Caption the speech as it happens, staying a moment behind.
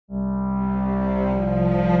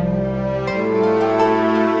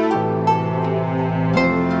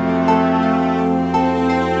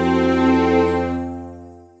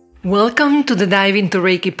Welcome to the Dive into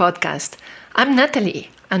Reiki podcast. I'm Natalie,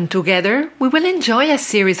 and together we will enjoy a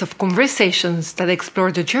series of conversations that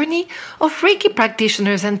explore the journey of Reiki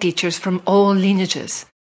practitioners and teachers from all lineages.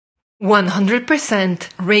 100%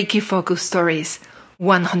 Reiki-focused stories,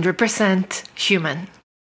 100% human.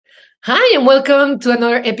 Hi, and welcome to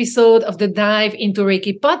another episode of the Dive into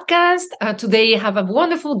Reiki podcast. Today I have a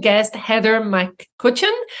wonderful guest, Heather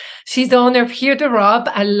McCutcheon. She's the owner of Here to Rub,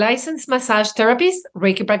 a licensed massage therapist,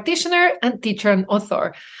 Reiki practitioner, and teacher and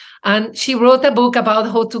author. And she wrote a book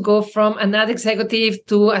about how to go from an ad executive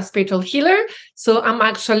to a spiritual healer. So I'm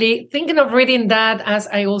actually thinking of reading that, as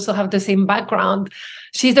I also have the same background.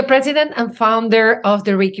 She's the president and founder of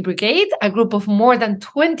the Reiki Brigade, a group of more than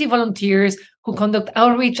 20 volunteers who conduct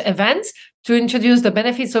outreach events to introduce the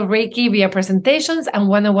benefits of Reiki via presentations and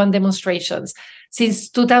one-on-one demonstrations. Since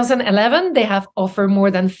 2011, they have offered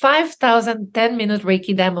more than 5,000 10-minute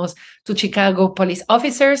Reiki demos to Chicago police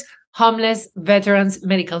officers, homeless, veterans,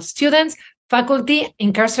 medical students, faculty,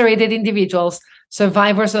 incarcerated individuals,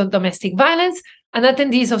 survivors of domestic violence, and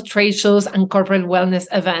attendees of trade shows and corporate wellness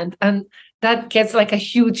events. And that gets like a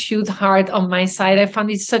huge, huge heart on my side. I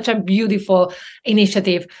found it such a beautiful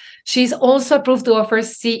initiative. She's also approved to offer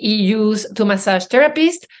CEUs to massage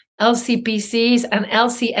therapists, LCPCs, and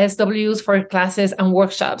LCSWs for classes and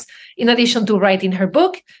workshops. In addition to writing her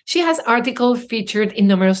book, she has articles featured in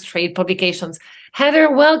numerous trade publications.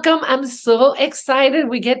 Heather, welcome. I'm so excited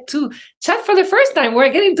we get to chat for the first time.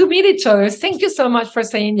 We're getting to meet each other. Thank you so much for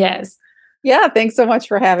saying yes. Yeah, thanks so much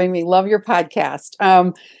for having me. Love your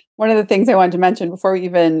podcast. One of the things I wanted to mention before we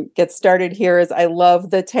even get started here is I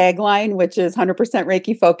love the tagline, which is 100%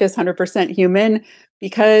 Reiki focus, 100% human,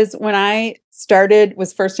 because when I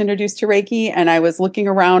was first introduced to Reiki and I was looking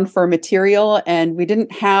around for material and we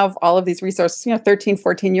didn't have all of these resources, 13,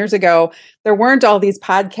 14 years ago, there weren't all these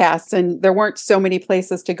podcasts and there weren't so many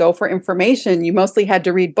places to go for information. You mostly had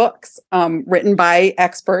to read books written by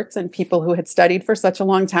experts and people who had studied for such a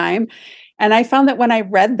long time. And I found that when I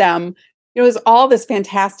read them, it was all this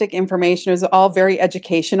fantastic information. It was all very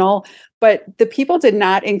educational, but the people did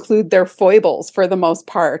not include their foibles for the most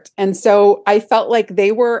part. And so I felt like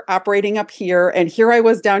they were operating up here and here I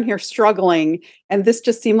was down here struggling. And this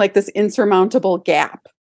just seemed like this insurmountable gap.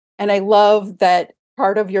 And I love that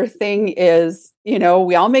part of your thing is,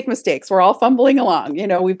 we all make mistakes. We're all fumbling along.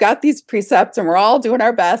 We've got these precepts and we're all doing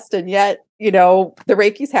our best. And yet, the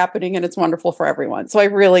Reiki's happening and it's wonderful for everyone. So I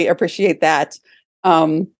really appreciate that.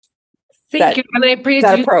 Thank you. And I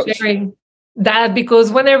appreciate you sharing that,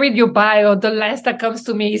 because when I read your bio, the last that comes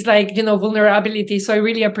to me is vulnerability. So I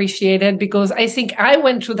really appreciate it, because I think I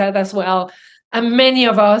went through that as well. And many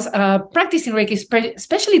of us practicing Reiki,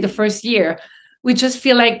 especially the first year, we just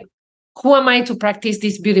feel like, who am I to practice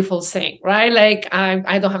this beautiful thing, right? Like,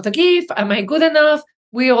 I don't have to give. Am I good enough?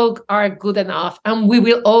 We all are good enough, and we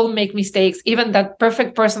will all make mistakes. Even that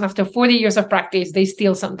perfect person after 40 years of practice, they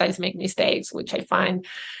still sometimes make mistakes, which I find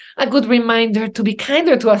a good reminder to be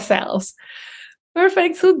kinder to ourselves.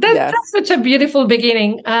 Perfect. So that's such a beautiful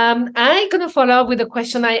beginning. I'm going to follow up with a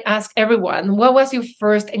question I ask everyone. What was your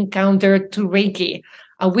first encounter to Reiki,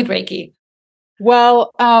 with Reiki?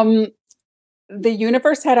 Well, the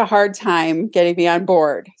universe had a hard time getting me on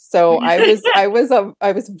board. So I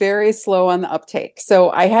was very slow on the uptake. So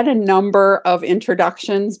I had a number of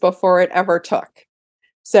introductions before it ever took.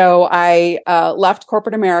 So I left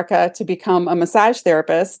corporate America to become a massage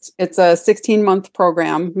therapist. It's a 16-month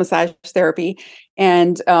program, massage therapy,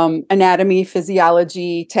 and anatomy,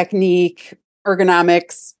 physiology, technique,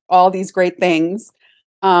 ergonomics, all these great things.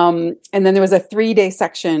 And then there was a 3-day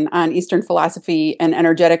section on Eastern philosophy and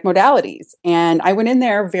energetic modalities. And I went in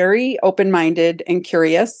there very open-minded and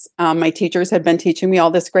curious. My teachers had been teaching me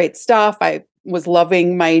all this great stuff. I was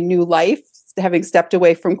loving my new life, having stepped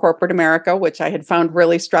away from corporate America, which I had found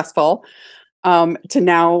really stressful, to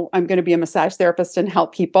now I'm going to be a massage therapist and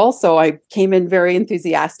help people. So I came in very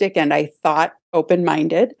enthusiastic and I thought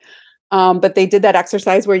open-minded. But they did that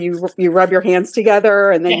exercise where you rub your hands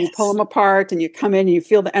together and then you pull them apart and you come in and you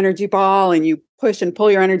feel the energy ball and you push and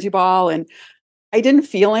pull your energy ball. And I didn't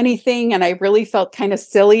feel anything. And I really felt kind of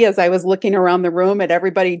silly as I was looking around the room at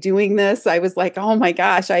everybody doing this. I was like, oh my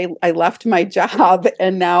gosh, I left my job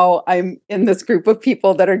and now I'm in this group of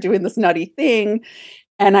people that are doing this nutty thing.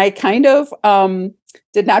 And I kind of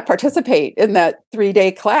did not participate in that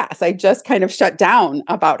 3-day class. I just kind of shut down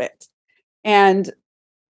about it. And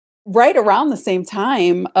right around the same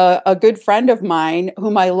time, a good friend of mine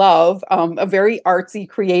whom I love, a very artsy,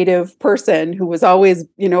 creative person who was always,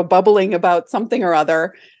 bubbling about something or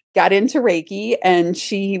other, got into Reiki, and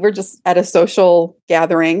we're just at a social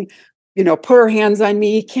gathering. put her hands on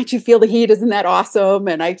me. Can't you feel the heat? Isn't that awesome?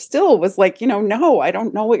 And I still was like, no, I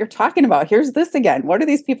don't know what you're talking about. Here's this again. What are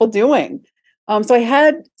these people doing? So I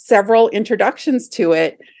had several introductions to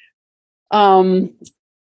it.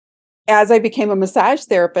 As I became a massage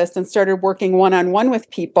therapist and started working one-on-one with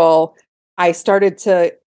people, I started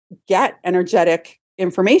to get energetic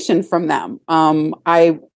information from them.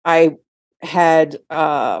 I had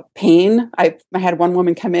pain. I had one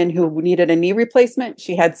woman come in who needed a knee replacement.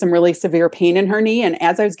 She had some really severe pain in her knee. And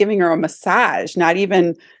as I was giving her a massage,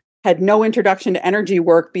 had no introduction to energy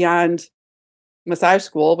work beyond massage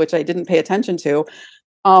school, which I didn't pay attention to.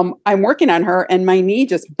 I'm working on her and my knee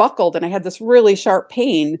just buckled and I had this really sharp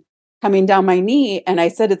pain coming down my knee. And I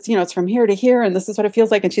said, it's from here to here. And this is what it feels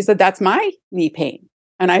like. And she said, that's my knee pain.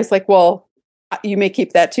 And I was like, well, you may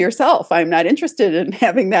keep that to yourself. I'm not interested in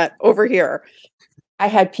having that over here. I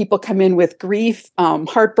had people come in with grief,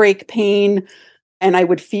 heartbreak, pain, and I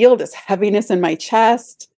would feel this heaviness in my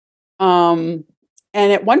chest. And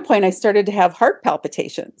at one point I started to have heart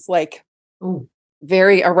palpitations, like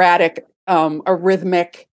very erratic,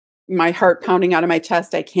 arrhythmic, my heart pounding out of my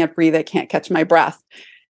chest. I can't breathe. I can't catch my breath.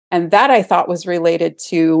 And that I thought was related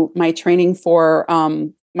to my training for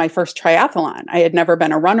my first triathlon. I had never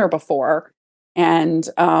been a runner before. And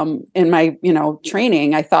in my,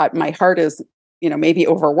 training, I thought my heart is, maybe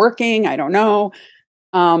overworking. I don't know.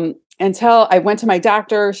 Until I went to my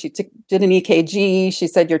doctor, she did an EKG. She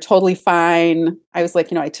said, you're totally fine. I was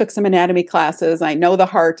like, I took some anatomy classes. I know the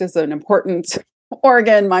heart is an important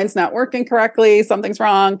organ. Mine's not working correctly. Something's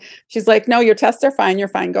wrong. She's like, no, your tests are fine. You're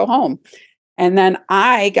fine. Go home. And then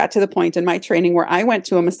I got to the point in my training where I went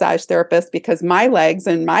to a massage therapist because my legs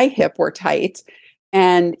and my hip were tight.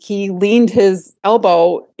 And he leaned his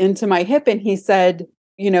elbow into my hip and he said,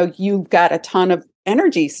 you've got a ton of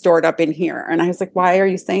energy stored up in here. And I was like, why are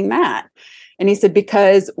you saying that? And he said,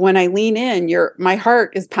 because when I lean in, my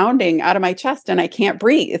heart is pounding out of my chest and I can't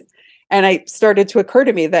breathe. And it started to occur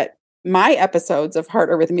to me that my episodes of heart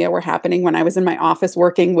arrhythmia were happening when I was in my office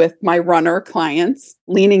working with my runner clients,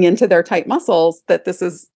 leaning into their tight muscles, that this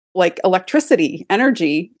is like electricity,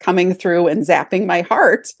 energy coming through and zapping my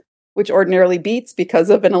heart, which ordinarily beats because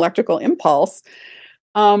of an electrical impulse.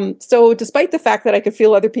 So despite the fact that I could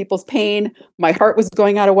feel other people's pain, my heart was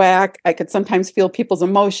going out of whack, I could sometimes feel people's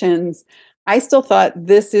emotions, I still thought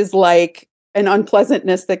this is like an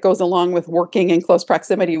unpleasantness that goes along with working in close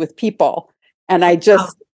proximity with people. And I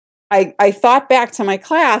thought back to my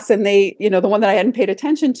class and they, the one that I hadn't paid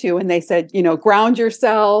attention to, and they said, ground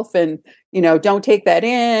yourself and, don't take that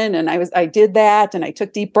in. And I did that and I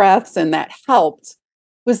took deep breaths and that helped.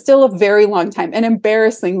 It was still a very long time, an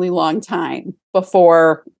embarrassingly long time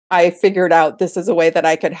before I figured out this is a way that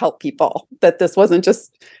I could help people, that this wasn't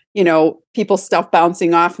just, people's stuff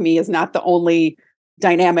bouncing off me is not the only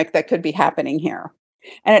dynamic that could be happening here.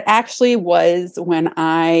 And it actually was when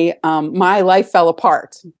my life fell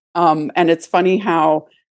apart. And it's funny how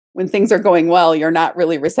when things are going well, you're not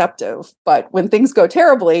really receptive. But when things go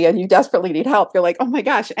terribly and you desperately need help, you're like, oh my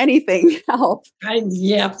gosh, anything helps. I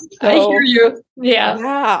hear you.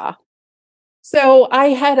 Yeah. So I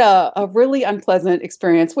had a really unpleasant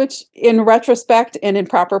experience, which in retrospect and in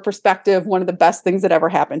proper perspective, one of the best things that ever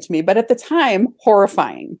happened to me. But at the time,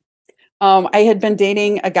 horrifying. I had been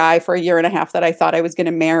dating a guy for 1.5 years that I thought I was going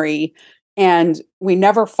to marry. And we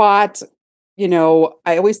never fought.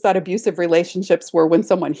 I always thought abusive relationships were when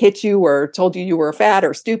someone hit you or told you were fat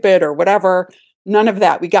or stupid or whatever. None of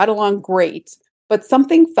that. We got along great, but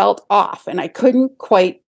something felt off and I couldn't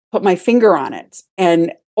quite put my finger on it.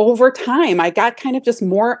 And over time, I got kind of just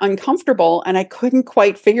more uncomfortable and I couldn't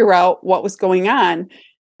quite figure out what was going on.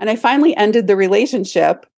 And I finally ended the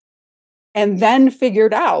relationship and then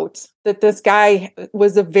figured out that this guy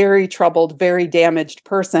was a very troubled, very damaged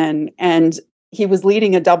person. And he was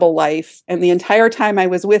leading a double life. And the entire time I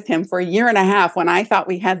was with him for 1.5 years, when I thought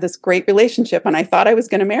we had this great relationship and I thought I was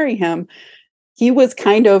going to marry him, he was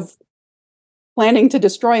kind of planning to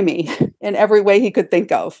destroy me in every way he could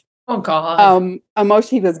think of. Oh, God.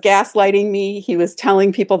 He was gaslighting me. He was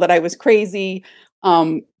telling people that I was crazy.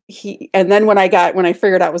 And then when I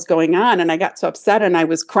figured out what was going on and I got so upset and I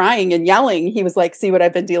was crying and yelling, he was like, see what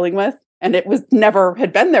I've been dealing with? And it was never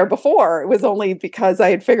had been there before. It was only because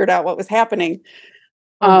I had figured out what was happening.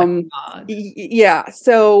 Oh my God. Yeah.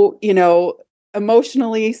 So,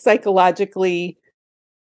 emotionally, psychologically,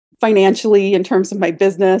 financially, in terms of my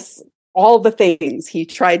business, all the things he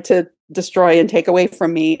tried to destroy and take away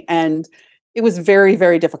from me. And it was very,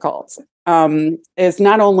 very difficult. It's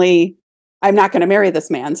not only, I'm not going to marry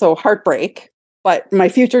this man, so heartbreak, but my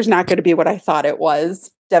future's not going to be what I thought it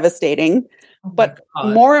was, devastating. But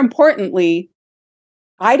more importantly,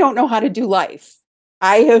 I don't know how to do life.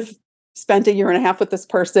 I have spent a year and a half with this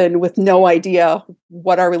person with no idea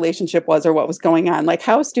what our relationship was or what was going on. Like,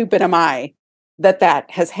 how stupid am I that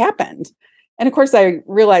has happened? And of course, I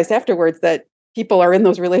realized afterwards that people are in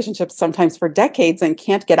those relationships sometimes for decades and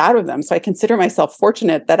can't get out of them. So I consider myself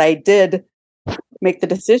fortunate that I did make the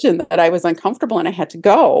decision that I was uncomfortable and I had to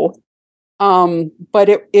go. But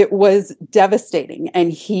it was devastating.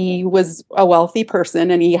 And he was a wealthy person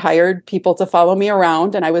and he hired people to follow me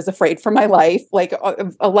around and I was afraid for my life. Like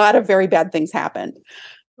a lot of very bad things happened.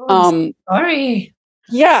 Sorry.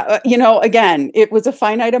 Yeah. Again, it was a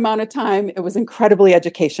finite amount of time. It was incredibly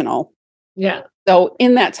educational. Yeah. So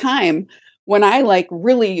in that time, when I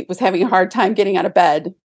really was having a hard time getting out of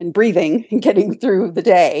bed and breathing and getting through the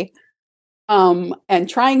day, and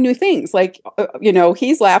trying new things,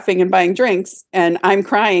 he's laughing and buying drinks and I'm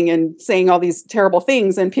crying and saying all these terrible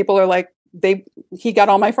things. And people are like, he got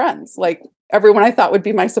all my friends, like everyone I thought would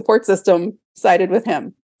be my support system sided with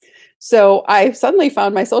him. So I suddenly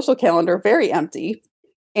found my social calendar very empty.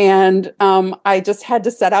 And I just had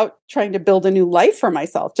to set out trying to build a new life for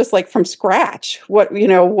myself, just like from scratch. What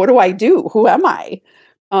do I do? Who am I?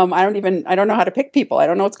 I don't know how to pick people. I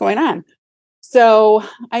don't know what's going on. So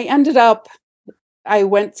I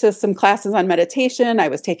went to some classes on meditation. I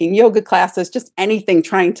was taking yoga classes, just anything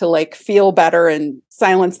trying to feel better and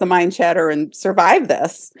silence the mind chatter and survive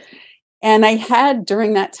this. And I had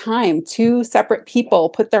during that time 2 separate people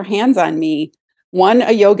put their hands on me. One,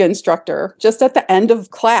 a yoga instructor, just at the end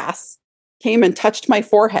of class, came and touched my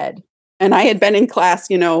forehead. And I had been in class,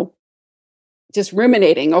 just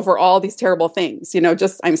ruminating over all these terrible things,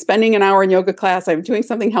 I'm spending an hour in yoga class. I'm doing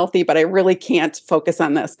something healthy, but I really can't focus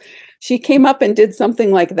on this. She came up and did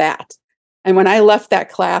something like that. And when I left that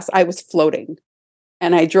class, I was floating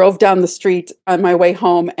and I drove down the street on my way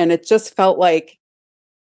home and it just felt like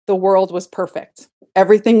the world was perfect.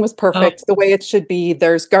 Everything was perfect the way it should be.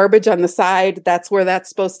 There's garbage on the side. That's where that's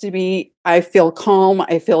supposed to be. I feel calm.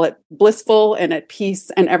 I feel blissful and at peace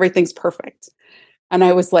and everything's perfect. And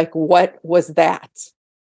I was like, what was that?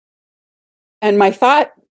 And my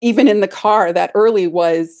thought, even in the car that early,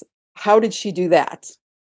 was, how did she do that?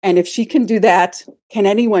 And if she can do that, can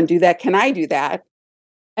anyone do that? Can I do that?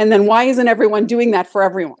 And then why isn't everyone doing that for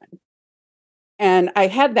everyone? And I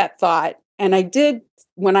had that thought. And I did,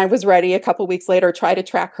 when I was ready, a couple of weeks later, try to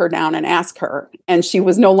track her down and ask her. And she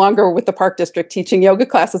was no longer with the Park District teaching yoga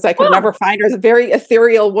classes. I could never find her. As a very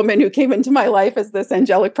ethereal woman who came into my life as this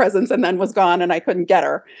angelic presence and then was gone and I couldn't get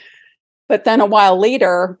her. But then a while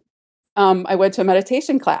later, I went to a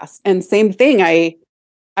meditation class and same thing.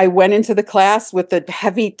 I went into the class with a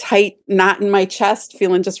heavy, tight knot in my chest,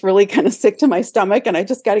 feeling just really kind of sick to my stomach. And I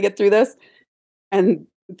just got to get through this. And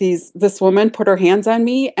this woman put her hands on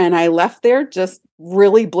me and I left there just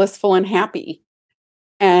really blissful and happy.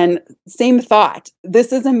 And same thought,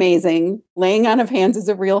 this is amazing. Laying on of hands is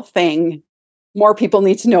a real thing. More people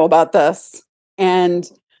need to know about this. And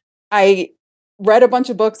I read a bunch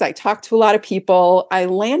of books. I talked to a lot of people. I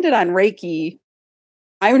landed on Reiki.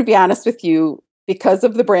 I'm going to be honest with you, because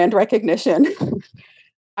of the brand recognition.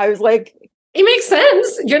 I was like, it makes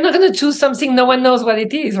sense. You're not going to choose something no one knows what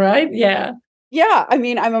it is, right? Yeah. Yeah. I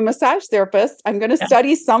mean, I'm a massage therapist. I'm going to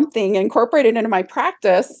study something, incorporate it into my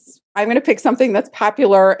practice. I'm going to pick something that's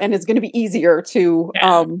popular and is going to be easier to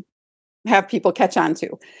have people catch on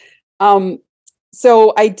to.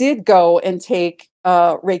 So I did go and take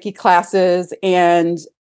Reiki classes, and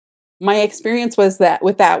my experience was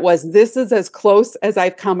this is as close as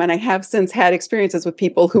I've come. And I have since had experiences with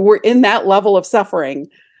people who were in that level of suffering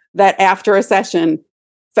that after a session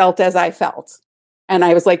felt as I felt. And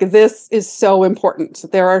I was like, this is so important.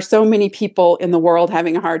 There are so many people in the world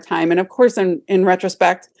having a hard time. And of course, in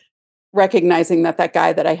retrospect, recognizing that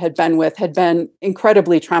guy that I had been with had been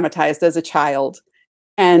incredibly traumatized as a child.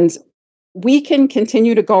 And we can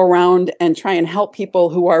continue to go around and try and help people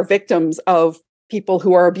who are victims of people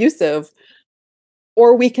who are abusive,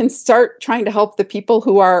 or we can start trying to help the people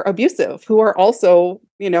who are abusive, who are also,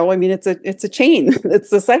 it's a chain,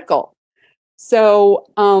 it's a cycle. So,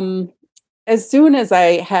 as soon as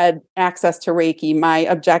I had access to Reiki, my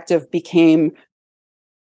objective became,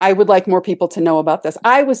 I would like more people to know about this.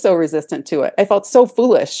 I was so resistant to it. I felt so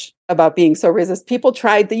foolish about being so resistant.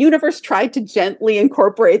 The universe tried to gently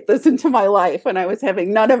incorporate this into my life, and I was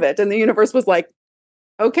having none of it. And the universe was like,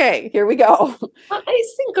 okay, here we go. I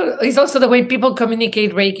think it's also the way people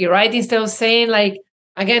communicate Reiki, right? Instead of saying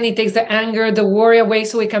again, it takes the anger, the worry away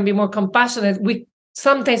so we can be more compassionate. We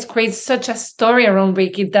sometimes create such a story around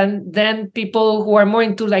Reiki then people who are more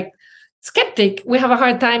into skeptic, we have a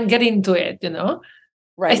hard time getting into it,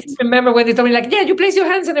 Right. I remember when they told me you place your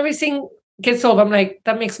hands and everything get solved. I'm like,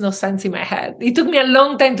 that makes no sense in my head. It took me a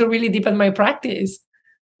long time to really deepen my practice.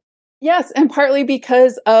 Yes, and partly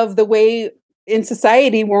because of the way in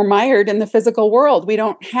society we're mired in the physical world. We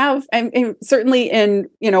don't have, and certainly in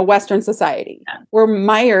Western society, we're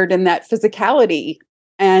mired in that physicality,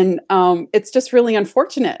 and it's just really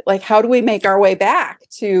unfortunate. Like, how do we make our way back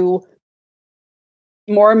to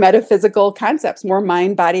more metaphysical concepts, more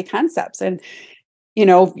mind-body concepts? And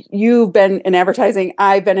you've been in advertising,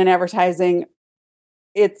 I've been in advertising.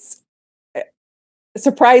 It's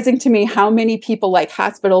surprising to me how many people, like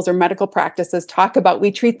hospitals or medical practices, talk about we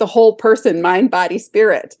treat the whole person, mind, body,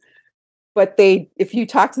 spirit. But if you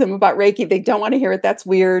talk to them about Reiki, they don't want to hear it. That's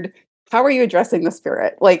weird. How are you addressing the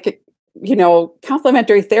spirit? Like,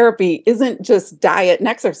 complementary therapy isn't just diet and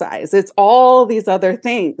exercise. It's all these other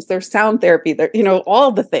things. There's sound therapy, there,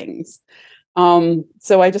 all the things.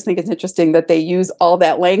 So I just think it's interesting that they use all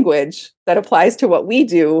that language that applies to what we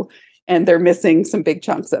do, and they're missing some big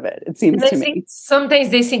chunks of it, it seems to me. Sometimes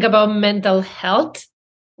they think about mental health,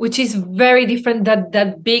 which is very different than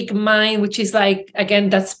that big mind, which is like, again,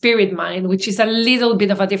 that spirit mind, which is a little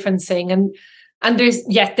bit of a different thing. And there's,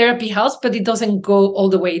 therapy helps, but it doesn't go all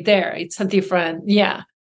the way there. It's a different,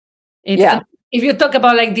 If you talk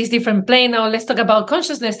about like this different plane, now let's talk about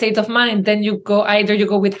consciousness, state of mind, then you go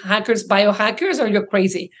with hackers, biohackers, or you're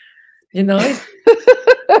crazy,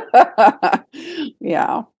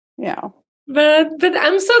 Yeah. But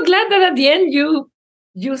I'm so glad that at the end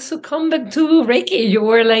you succumbed to Reiki. You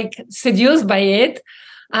were like seduced by it.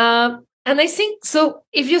 And I think, so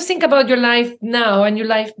if you think about your life now and your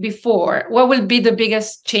life before, what will be the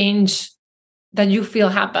biggest change that you feel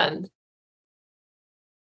happened?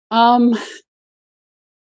 I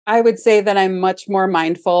would say that I'm much more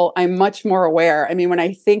mindful. I'm much more aware. I mean, when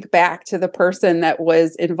I think back to the person that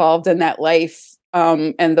was involved in that life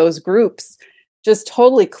and those groups, just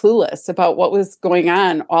totally clueless about what was going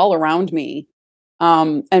on all around me.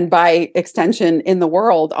 And by extension, in the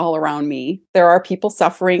world all around me, there are people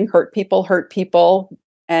suffering, hurt people.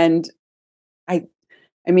 And I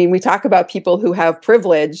mean, we talk about people who have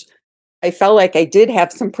privilege. I felt like I did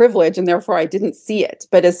have some privilege and therefore I didn't see it.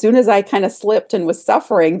 But as soon as I kind of slipped and was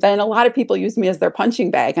suffering, then a lot of people used me as their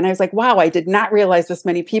punching bag. And I was like, wow, I did not realize this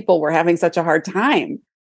many people were having such a hard time.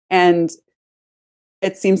 And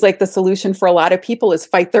it seems like the solution for a lot of people is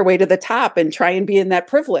fight their way to the top and try and be in that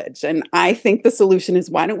privilege. And I think the solution is,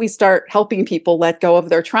 why don't we start helping people let go of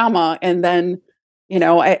their trauma? And then,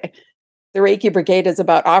 the Reiki Brigade is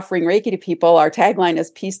about offering Reiki to people. Our tagline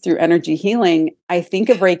is peace through energy healing. I think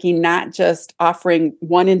of Reiki not just offering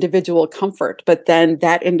one individual comfort, but then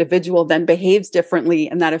that individual then behaves differently,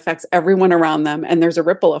 and that affects everyone around them. And there's a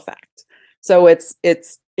ripple effect. So it's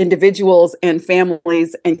individuals and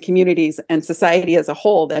families and communities and society as a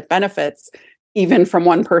whole that benefits even from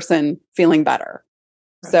one person feeling better.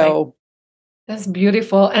 Perfect. So that's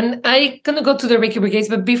beautiful. And I'm going to go to the Reiki Brigades,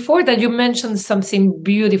 but before that, you mentioned something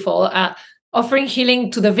beautiful, offering healing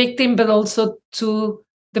to the victim, but also to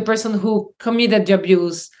the person who committed the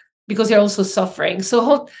abuse, because they're also suffering.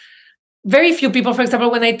 So very few people, for example,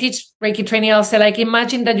 when I teach Reiki training, I'll say, like,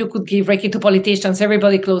 imagine that you could give Reiki to politicians.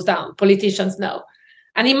 Everybody close down. Politicians, no.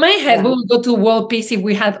 And in my head, we would go to world peace if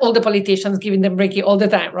we had all the politicians giving them Reiki all the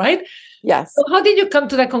time, right? Yes. So how did you come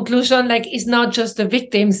to that conclusion? Like, it's not just the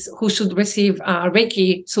victims who should receive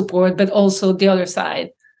Reiki support, but also the other side?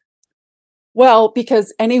 Well,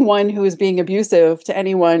 because anyone who is being abusive to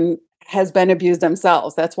anyone has been abused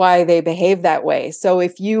themselves. That's why they behave that way. So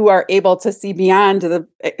if you are able to see beyond the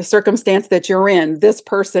circumstance that you're in, this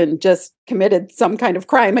person just committed some kind of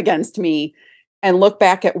crime against me, and look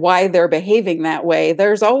back at why they're behaving that way,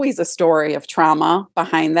 there's always a story of trauma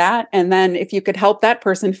behind that. And then if you could help that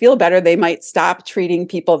person feel better, they might stop treating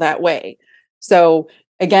people that way. So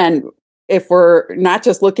again, if we're not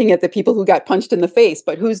just looking at the people who got punched in the face,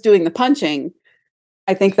 but who's doing the punching,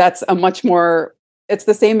 I think that's a much more, it's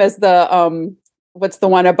the same as the, what's the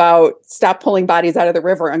one about stop pulling bodies out of the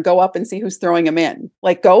river and go up and see who's throwing them in.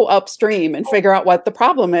 Like, go upstream and figure out what the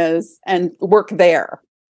problem is and work there.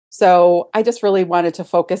 So I just really wanted to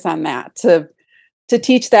focus on that, to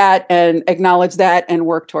teach that and acknowledge that and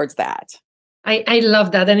work towards that. I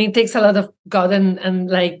love that. And it takes a lot of God and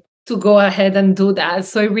like to go ahead and do that.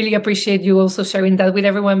 So I really appreciate you also sharing that with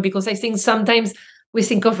everyone, because I think sometimes we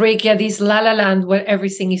think of Reiki as this la la land where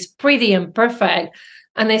everything is pretty and perfect.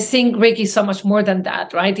 And I think Reiki is so much more than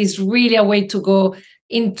that, right? It's really a way to go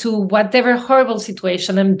into whatever horrible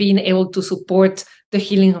situation and being able to support the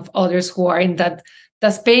healing of others who are in that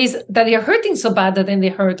space that they're hurting so bad that then they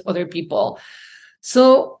hurt other people.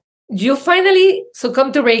 So you finally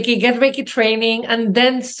succumb to Reiki, get Reiki training, and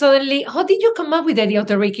then suddenly, how did you come up with the idea of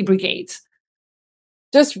the Reiki Brigades?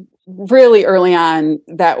 just really early on,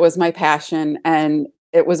 that was my passion and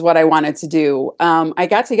it was what I wanted to do. I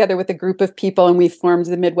got together with a group of people and we formed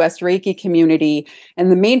the Midwest Reiki community.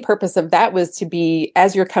 And the main purpose of that was to be,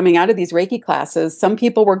 as you're coming out of these Reiki classes, some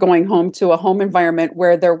people were going home to a home environment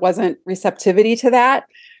where there wasn't receptivity to that.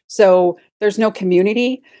 So there's no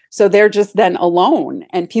community. So they're just then alone.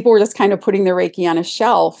 And people were just kind of putting their Reiki on a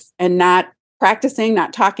shelf and not practicing,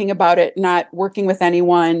 not talking about it, not working with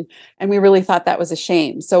anyone. And we really thought that was a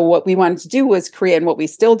shame. So what we wanted to do was create, and what we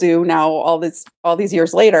still do now, all these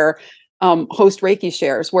years later, host Reiki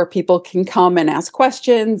shares where people can come and ask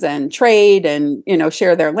questions and trade and,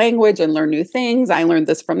 share their language and learn new things. I learned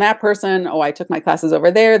this from that person. Oh, I took my classes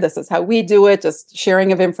over there. This is how we do it. Just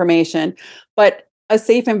sharing of information, but a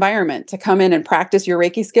safe environment to come in and practice your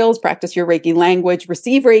Reiki skills, practice your Reiki language,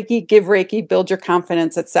 receive Reiki, give Reiki, build your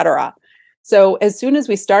confidence, etc. So as soon as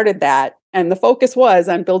we started that, and the focus was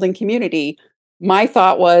on building community, my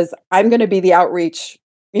thought was, I'm going to be the outreach,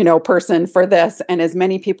 person for this. And as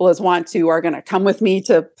many people as want to are going to come with me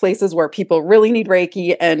to places where people really need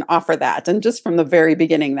Reiki and offer that. And just from the very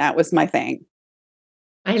beginning, that was my thing.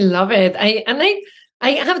 I love it.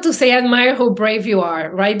 I have to say, I admire how brave you are,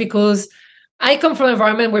 right? Because I come from an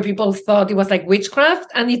environment where people thought it was like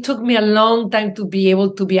witchcraft, and it took me a long time to be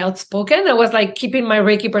able to be outspoken. I was like keeping my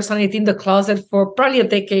Reiki personality in the closet for probably a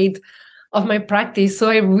decade of my practice.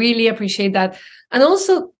 So I really appreciate that. And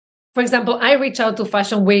also, for example, I reach out to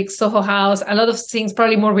Fashion Week, Soho House, a lot of things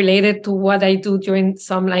probably more related to what I do during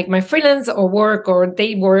some like my freelance or work or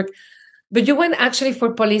day work. But you went actually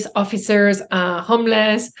for police officers,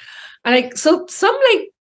 homeless, and like, so some like,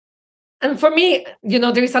 and for me,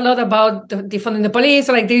 there is a lot about defunding the police,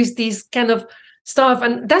 or like there's this kind of stuff.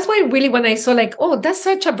 And that's why really when I saw like, oh, that's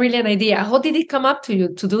such a brilliant idea. How did it come up to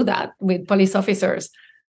you to do that with police officers?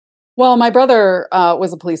 Well, my brother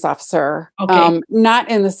was a police officer, not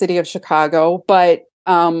in the city of Chicago, but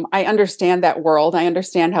I understand that world. I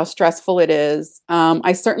understand how stressful it is.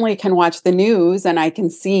 I certainly can watch the news and I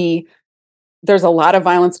can see there's a lot of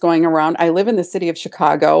violence going around. I live in the city of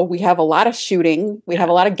Chicago. We have a lot of shooting. We have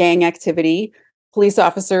a lot of gang activity. Police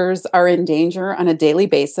officers are in danger on a daily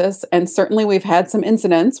basis. And certainly we've had some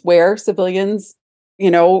incidents where civilians,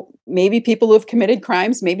 maybe people who have committed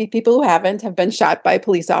crimes, maybe people who haven't, have been shot by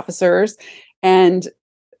police officers. And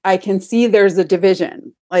I can see there's a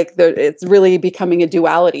division. Like it's really becoming a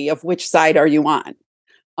duality of which side are you on?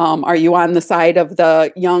 Are you on the side of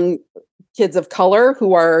the young kids of color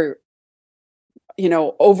who are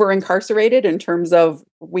over incarcerated in terms of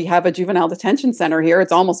we have a juvenile detention center here.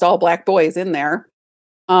 It's almost all Black boys in there.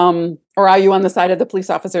 Or are you on the side of the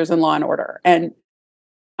police officers and law and order? And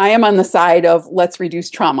I am on the side of let's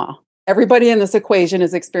reduce trauma. Everybody in this equation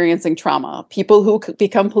is experiencing trauma. People who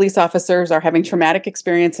become police officers are having traumatic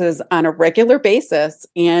experiences on a regular basis.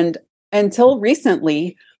 And until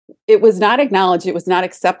recently, it was not acknowledged. It was not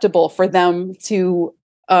acceptable for them to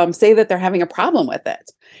say that they're having a problem with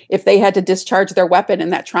it. If they had to discharge their weapon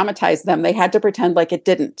and that traumatized them, they had to pretend like it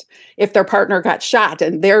didn't. If their partner got shot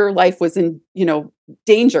and their life was in,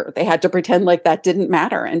 danger, they had to pretend like that didn't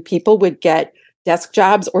matter. And people would get desk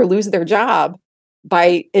jobs or lose their job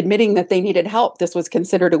by admitting that they needed help. This was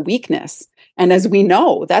considered a weakness. And as we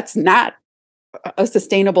know, that's not a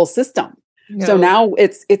sustainable system. No. So now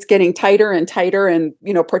it's getting tighter and tighter and,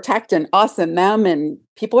 protecting us and them, and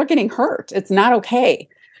people are getting hurt. It's not okay.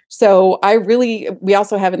 So we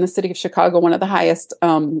also have in the city of Chicago one of the highest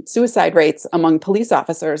suicide rates among police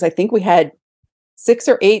officers. I think we had 6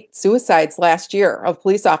 or 8 suicides last year of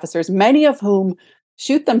police officers, many of whom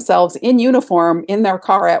shoot themselves in uniform in their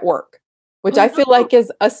car at work, which I feel like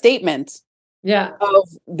is a statement of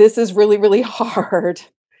this is really, really hard.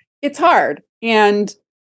 It's hard. And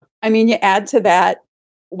I mean, you add to that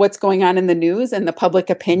what's going on in the news and the public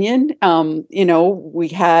opinion. We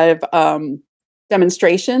have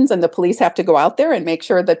demonstrations and the police have to go out there and make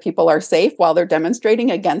sure that people are safe while they're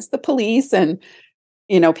demonstrating against the police, and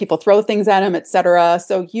people throw things at them, etc.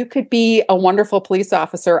 So you could be a wonderful police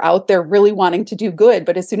officer out there really wanting to do good,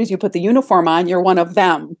 but as soon as you put the uniform on, you're one of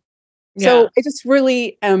them. Yeah. So I just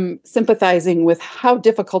really am sympathizing with how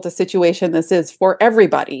difficult a situation this is for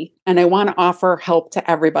everybody, and I want to offer help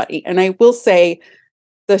to everybody. And I will say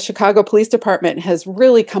the Chicago Police Department has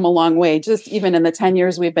really come a long way, just even in the 10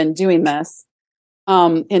 years we've been doing this.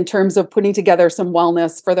 In terms of putting together some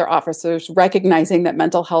wellness for their officers, recognizing that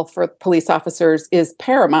mental health for police officers is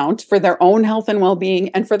paramount for their own health and well-being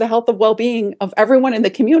and for the health of well-being of everyone in the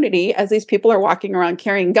community. As these people are walking around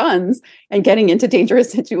carrying guns and getting into dangerous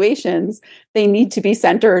situations, they need to be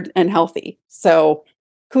centered and healthy. So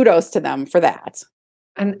kudos to them for that.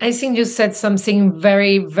 And I think you said something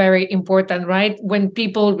very, very important, right? When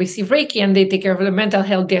people receive Reiki and they take care of their mental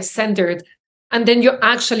health, they're centered. And then you're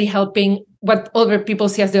actually helping what other people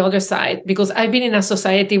see as the other side. Because I've been in a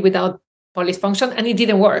society without police function and it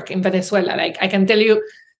didn't work in Venezuela. Like I can tell you,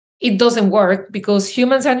 it doesn't work because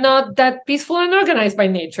humans are not that peaceful and organized by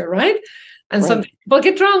nature, right? And some people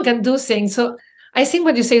get drunk and do things. So I think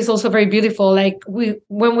what you say is also very beautiful. Like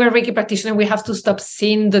when we're Reiki practitioner, we have to stop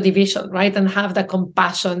seeing the division, right? And have that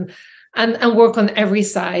compassion and work on every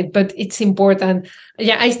side. But it's important.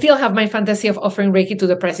 Yeah, I still have my fantasy of offering Reiki to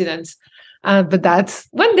the presidents. But that's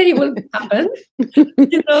one day will happen.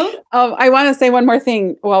 I want to say one more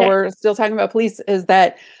thing while we're still talking about police is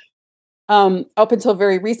that up until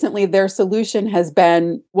very recently, their solution has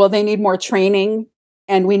been, well, they need more training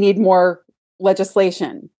and we need more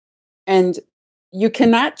legislation. And you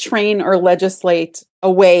cannot train or legislate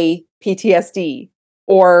away PTSD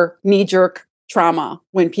or knee-jerk trauma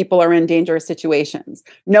when people are in dangerous situations.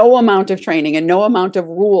 No amount of training and no amount of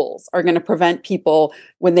rules are going to prevent people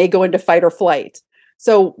when they go into fight or flight.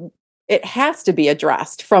 So it has to be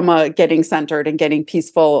addressed from a getting centered and getting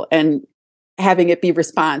peaceful and having it be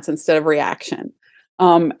response instead of reaction.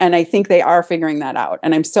 And I think they are figuring that out.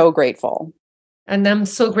 And I'm so grateful. And I'm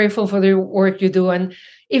so grateful for the work you do. And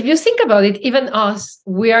if you think about it, even us,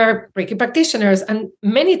 we are Reiki practitioners. And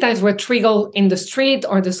many times we're triggered in the street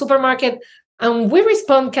or the supermarket. And we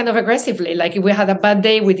respond kind of aggressively. Like if we had a bad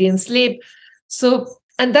day, we didn't sleep. So,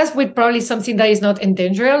 and that's with probably something that is not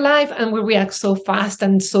endangering our life. And we react so fast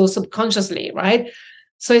and so subconsciously, right?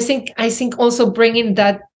 So I think also bringing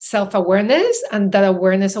that self-awareness and that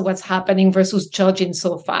awareness of what's happening versus judging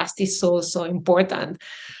so fast is so, so important.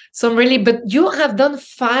 So really, but you have done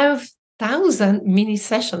 5,000 mini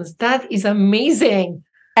sessions. That is amazing.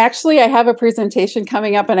 Actually, I have a presentation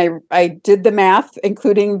coming up and I did the math,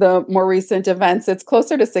 including the more recent events. It's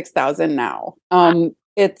closer to 6,000 now.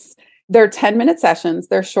 They're 10-minute sessions.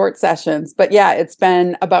 They're short sessions. But yeah, it's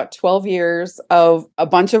been about 12 years of a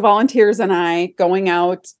bunch of volunteers and I going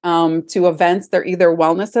out to events. They're either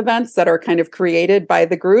wellness events that are kind of created by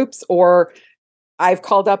the groups, or I've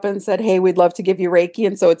called up and said, hey, we'd love to give you Reiki.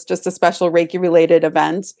 And so it's just a special Reiki related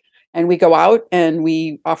event. And we go out and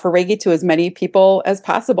we offer Reiki to as many people as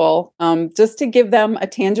possible, just to give them a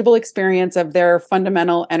tangible experience of their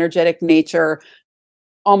fundamental energetic nature.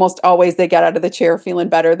 Almost always they get out of the chair feeling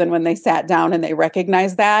better than when they sat down, and they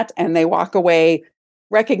recognize that and they walk away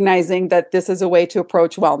recognizing that this is a way to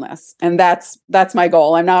approach wellness. And that's my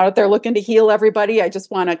goal. I'm not out there looking to heal everybody. I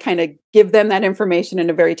just want to kind of give them that information in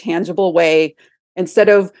a very tangible way instead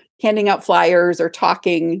of handing out flyers or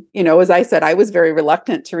talking. As I said, I was very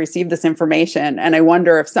reluctant to receive this information. And I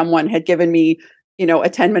wonder if someone had given me a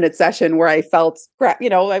 10-minute session where I felt crap,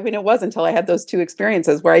 it was until I had those two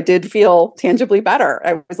experiences where I did feel tangibly better.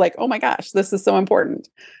 I was like, oh my gosh, this is so important.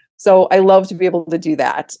 So I love to be able to do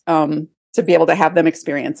that, to be able to have them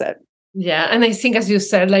experience it. Yeah. And I think, as you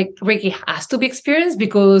said, like Reiki has to be experienced,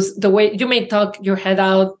 because the way you may talk your head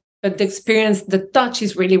out, but the experience, the touch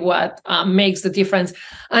is really what makes the difference.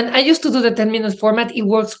 And I used to do the 10-minute format. It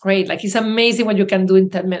works great. Like it's amazing what you can do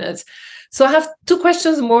in 10 minutes. So I have two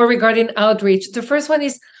questions more regarding outreach. The first one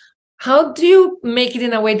is, how do you make it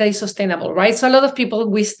in a way that is sustainable, right? So a lot of people,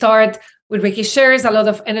 we start with Reiki shares, a lot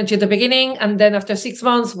of energy at the beginning. And then after 6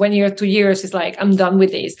 months, 1 year, 2 years, it's like, I'm done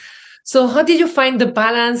with this. So how did you find the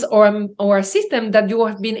balance or a system that you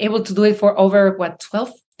have been able to do it for over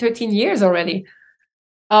 12, 13 years already?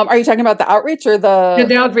 Are you talking about the outreach or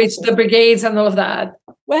the outreach, the brigades and all of that?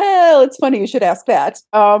 Well, it's funny you should ask that.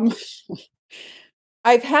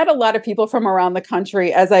 I've had a lot of people from around the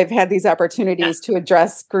country, as I've had these opportunities to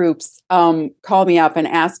address groups, call me up and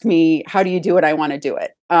ask me, how do you do it? I want to do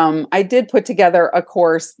it. I did put together a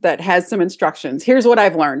course that has some instructions. Here's what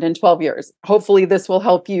I've learned in 12 years. Hopefully this will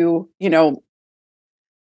help you,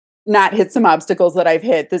 not hit some obstacles that I've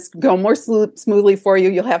hit. This go more smoothly for you.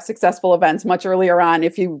 You'll have successful events much earlier on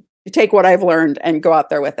if you take what I've learned and go out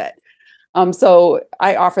there with it. So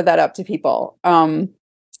I offer that up to people.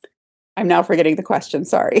 I'm now forgetting the question.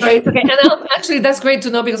 Sorry. Right. Okay. And actually, that's great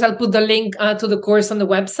to know, because I'll put the link to the course on the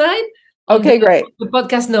website. Okay, great. The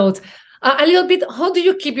podcast notes. A little bit, how do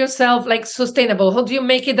you keep yourself like sustainable? How do you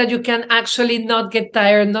make it that you can actually not get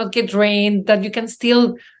tired, not get drained, that you can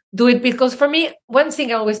still do it? Because for me, one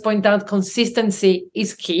thing I always point out, consistency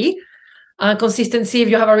is key. Consistency, if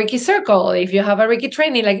you have a Reiki circle, if you have a Reiki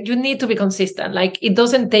training, like you need to be consistent. Like it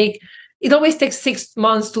always takes 6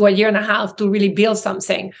 months to a year and a half to really build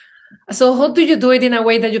something. So how do you do it in a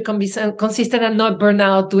way that you can be consistent and not burn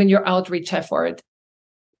out doing your outreach effort?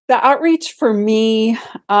 The outreach for me,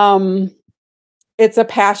 It's a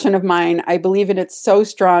passion of mine. I believe in it so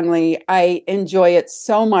strongly. I enjoy it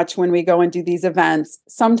so much when we go and do these events.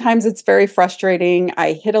 Sometimes it's very frustrating.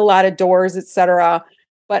 I hit a lot of doors, etc.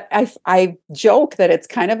 But I joke that it's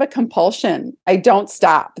kind of a compulsion. I don't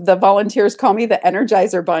stop. The volunteers call me the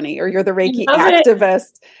Energizer Bunny, or you're the Reiki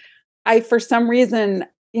activist. For some reason,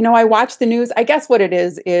 I watch the news. I guess what it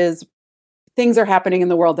is things are happening in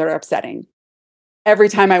the world that are upsetting. Every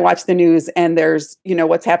time I watch the news and there's,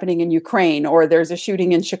 what's happening in Ukraine, or there's a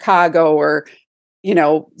shooting in Chicago, or,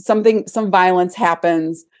 some violence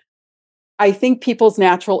happens, I think people's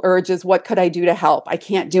natural urge is, what could I do to help? I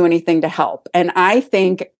can't do anything to help. And I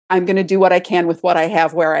think I'm going to do what I can with what I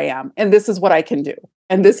have where I am. And this is what I can do.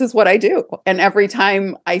 And this is what I do. And every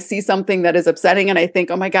time I see something that is upsetting and I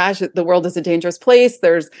think, oh my gosh, the world is a dangerous place,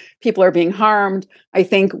 people are being harmed, I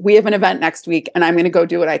think, we have an event next week and I'm going to go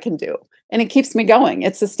do what I can do. And it keeps me going.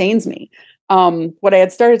 It sustains me. What I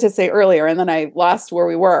had started to say earlier, and then I lost where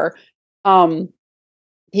we were,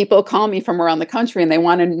 people call me from around the country and they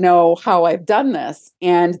want to know how I've done this.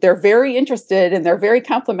 And they're very interested and they're very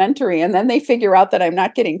complimentary. And then they figure out that I'm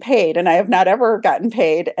not getting paid, and I have not ever gotten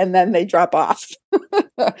paid. And then they drop off.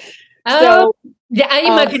 Yeah, I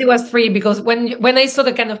imagine it was free, because when I saw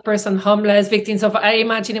the kind of person, homeless, victims of, I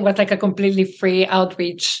imagine it was like a completely free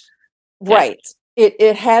outreach. Right.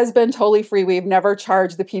 It has been totally free. We've never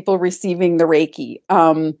charged the people receiving the Reiki.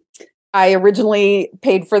 I originally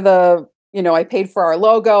paid for I paid for our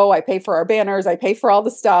logo, I paid for our banners, I paid for all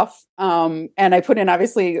the stuff. And I put in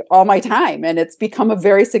obviously all my time, and it's become a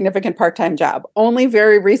very significant part-time job. Only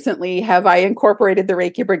very recently have I incorporated the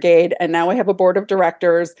Reiki Brigade, and now I have a board of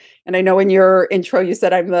directors. And I know in your intro, you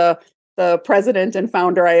said I'm the president and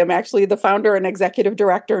founder. I am actually the founder and executive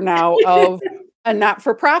director now of a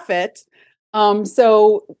not-for-profit.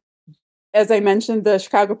 So as I mentioned, the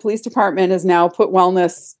Chicago Police Department has now put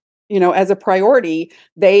wellness, as a priority.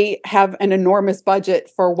 They have an enormous budget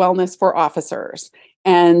for wellness for officers.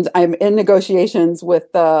 And I'm in negotiations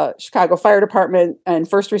with the Chicago Fire Department and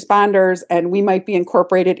first responders, and we might be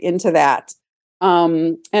incorporated into that.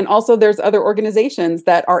 And also there's other organizations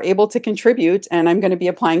that are able to contribute, and I'm going to be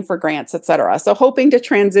applying for grants, et cetera. So hoping to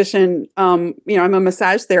transition, I'm a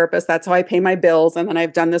massage therapist. That's how I pay my bills. And then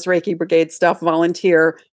I've done this Reiki Brigade stuff,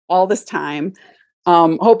 volunteer all this time,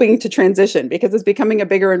 hoping to transition, because it's becoming a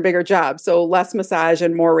bigger and bigger job. So less massage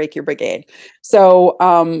and more Reiki Brigade. So,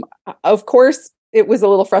 of course, it was a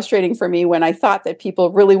little frustrating for me when I thought that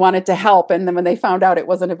people really wanted to help. And then when they found out it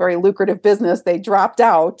wasn't a very lucrative business, they dropped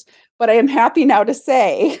out. But I am happy now to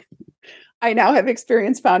say I now have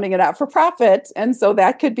experience founding a not-for-profit. And so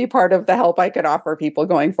that could be part of the help I could offer people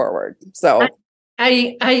going forward. So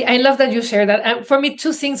I love that you share that. For me,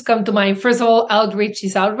 two things come to mind. First of all, outreach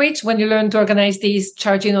is outreach. When you learn to organize these,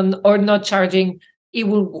 charging on or not charging, it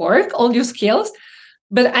will work, all your skills.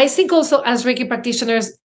 But I think also as Reiki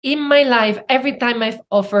practitioners, in my life, every time I've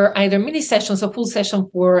offered either mini sessions or full session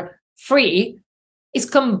for free, it's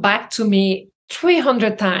come back to me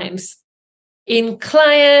 300 times in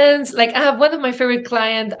clients. Like I have one of my favorite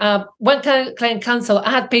client, client counsel, I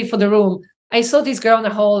had paid for the room. I saw this girl in the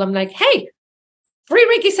hall. I'm like, hey,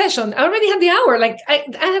 free Reiki session. I already had the hour. Like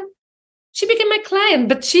she became my client,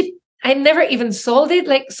 but I never even sold it.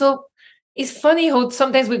 Like, so it's funny how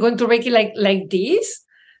sometimes we go into Reiki like this,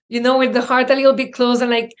 with the heart a little bit closed,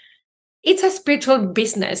 and like, it's a spiritual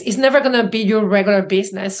business. It's never going to be your regular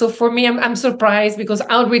business. So for me, I'm surprised, because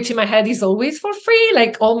outreach in my head is always for free.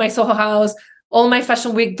 Like all my Soho House, all my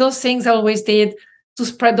Fashion Week, those things I always did to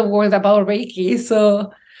spread the word about Reiki.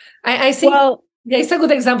 So I think it's a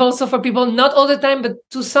good example also for people, not all the time, but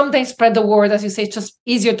to sometimes spread the word. As you say, it's just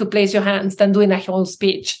easier to place your hands than doing a whole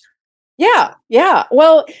speech. Yeah. Yeah.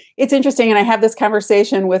 Well, it's interesting. And I have this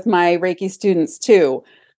conversation with my Reiki students too.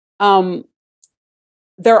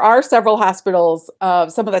 There are several hospitals,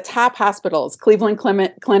 some of the top hospitals, Cleveland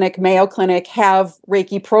Clinic, Mayo Clinic, have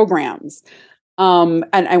Reiki programs. And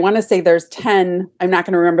I want to say there's 10, I'm not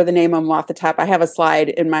going to remember the name of them off the top. I have a slide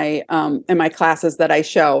in my classes that I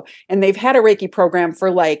show, and they've had a Reiki program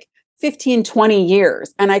for like 15, 20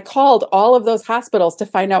 years. And I called all of those hospitals to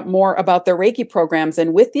find out more about their Reiki programs.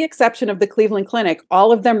 And with the exception of the Cleveland Clinic,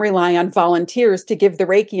 all of them rely on volunteers to give the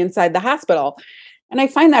Reiki inside the hospital. And I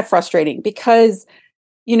find that frustrating because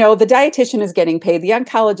the dietitian is getting paid, the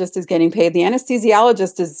oncologist is getting paid, the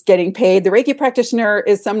anesthesiologist is getting paid, the Reiki practitioner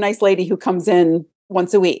is some nice lady who comes in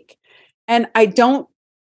once a week. And I don't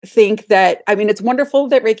think that, it's wonderful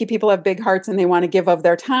that Reiki people have big hearts and they want to give of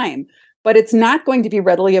their time, but it's not going to be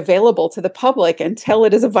readily available to the public until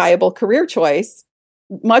it is a viable career choice.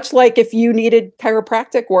 Much like if you needed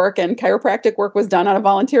chiropractic work and chiropractic work was done on a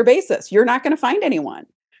volunteer basis, you're not going to find anyone.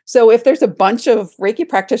 So if there's a bunch of Reiki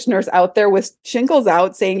practitioners out there with shingles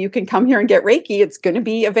out saying you can come here and get Reiki, it's going to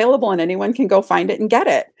be available and anyone can go find it and get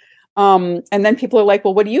it. And then people are like,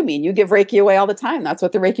 well, what do you mean? You give Reiki away all the time. That's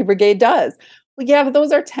what the Reiki Brigade does. Well, yeah, but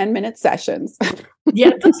those are 10-minute sessions.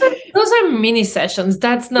 Yeah, those are mini sessions.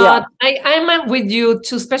 That's not, I'm with you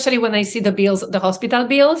too, especially when I see the bills, the hospital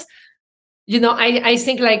bills. I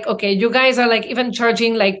think like, okay, you guys are like even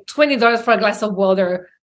charging like $20 for a glass of water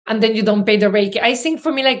and then you don't pay the Reiki. I think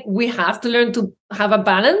for me, like we have to learn to have a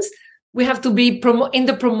balance. We have to be in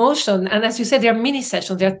the promotion. And as you said, they're mini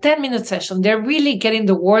sessions, they're 10-minute sessions. They're really getting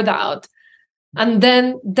the word out. And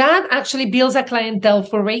then that actually builds a clientele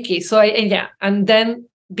for Reiki. So and then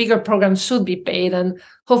bigger programs should be paid. And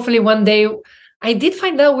hopefully one day, I did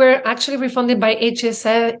find out we're actually refunded by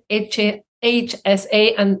HSA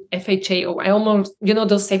and FHA. I almost,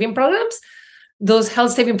 those saving programs, those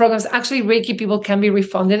health saving programs, actually Reiki people can be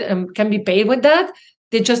refunded and can be paid with that.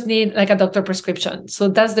 They just need like a doctor prescription. So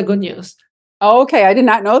that's the good news. Oh, okay. I did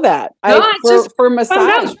not know that. For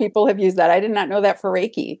massage, people have used that. I did not know that for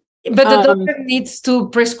Reiki. But the doctor needs to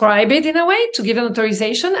prescribe it in a way to give an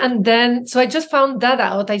authorization. And then, so I just found that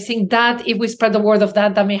out. I think that if we spread the word of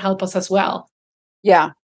that may help us as well.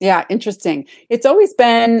 Yeah. Yeah. Interesting. It's always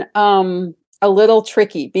been a little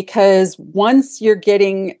tricky because once you're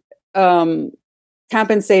getting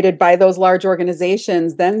compensated by those large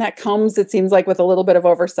organizations, then that comes, it seems like, with a little bit of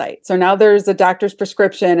oversight. So now there's a doctor's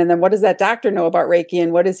prescription. And then what does that doctor know about Reiki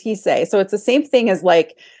and what does he say? So it's the same thing as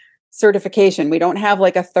like certification. We don't have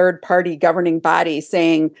like a third party governing body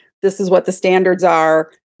saying, this is what the standards are.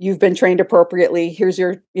 You've been trained appropriately. Here's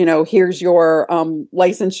your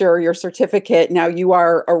licensure, your certificate. Now you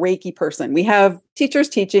are a Reiki person. We have teachers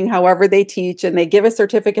teaching however they teach and they give a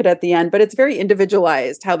certificate at the end, but it's very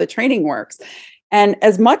individualized how the training works. And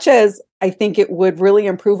as much as I think it would really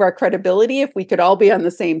improve our credibility if we could all be on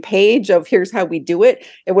the same page of here's how we do it,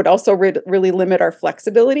 it would also really limit our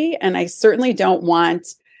flexibility. And I certainly don't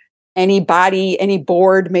want any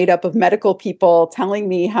board made up of medical people telling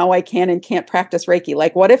me how I can and can't practice Reiki.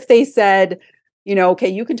 Like, what if they said, okay,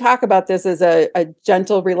 you can talk about this as a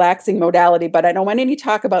gentle, relaxing modality, but I don't want any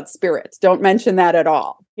talk about spirits. Don't mention that at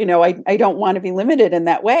all. I don't want to be limited in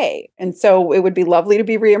that way. And so it would be lovely to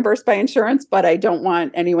be reimbursed by insurance, but I don't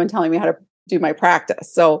want anyone telling me how to do my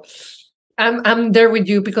practice. So I'm there with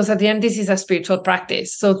you because at the end, this is a spiritual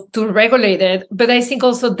practice. So to regulate it, but I think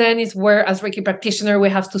also then is where as Reiki practitioner, we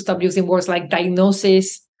have to stop using words like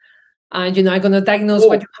diagnosis. I'm going to diagnose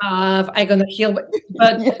what you have. I'm going to heal.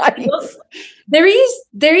 But there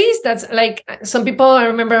is, that's like some people, I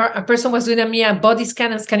remember a person was doing a body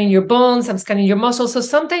scan. I'm scanning your bones. I'm scanning your muscles. So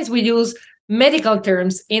sometimes we use medical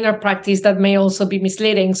terms in our practice that may also be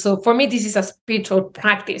misleading. So for me, this is a spiritual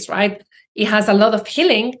practice, right? It has a lot of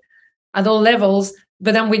healing at all levels,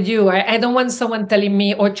 but I'm with you. I don't want someone telling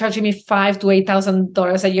me or charging me $5,000 to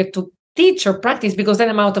 $8,000 a year to teach or practice because then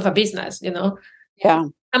I'm out of a business, Yeah.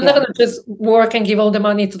 I'm not going to just work and give all the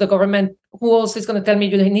money to the government who also is going to tell me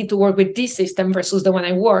you need to work with this system versus the one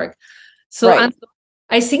I work. So right.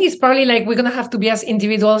 I think it's probably like we're going to have to be as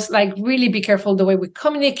individuals, like really be careful the way we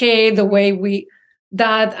communicate, the way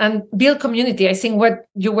and build community. I think what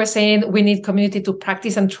you were saying, we need community to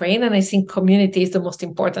practice and train. And I think community is the most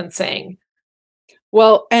important thing.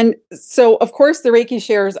 Well, and so of course the Reiki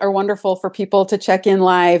shares are wonderful for people to check in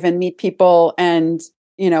live and meet people and,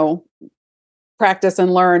 practice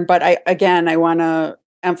and learn. But I want to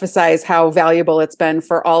emphasize how valuable it's been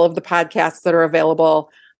for all of the podcasts that are available.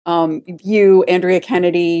 You, Andrea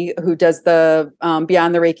Kennedy, who does the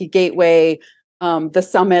Beyond the Reiki Gateway, the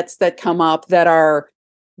summits that come up that are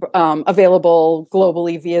available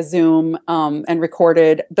globally via Zoom and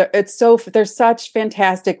recorded. There's such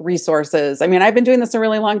fantastic resources. I mean, I've been doing this a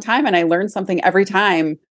really long time and I learn something every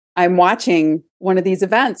time I'm watching one of these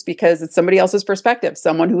events because it's somebody else's perspective,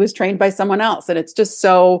 someone who was trained by someone else. And it's just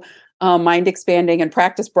so mind expanding and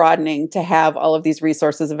practice broadening to have all of these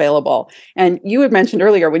resources available. And you had mentioned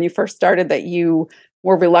earlier when you first started that you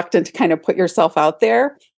were reluctant to kind of put yourself out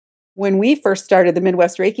there. When we first started the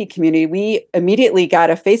Midwest Reiki community, we immediately got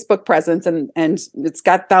a Facebook presence and it's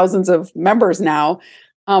got thousands of members now.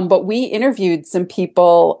 But we interviewed some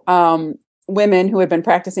people, women who had been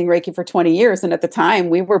practicing Reiki for 20 years. And at the time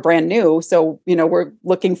we were brand new. So, we're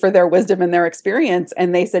looking for their wisdom and their experience.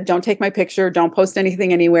 And they said, don't take my picture. Don't post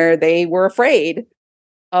anything anywhere. They were afraid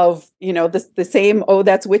of, the same, oh,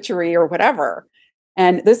 that's witchery or whatever.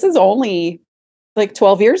 And this is only like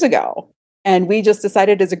 12 years ago. And we just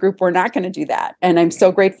decided as a group, we're not going to do that. And I'm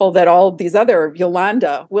so grateful that all these other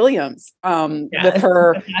Yolanda Williams with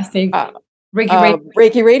her Reiki Radio.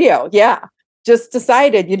 Reiki Radio. Yeah. just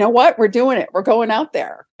decided, you know what, we're doing it. We're going out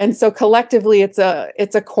there. And so collectively it's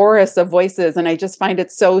a chorus of voices. And I just find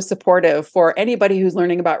it so supportive for anybody who's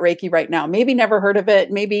learning about Reiki right now. Maybe never heard of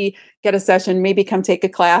it, maybe get a session, maybe come take a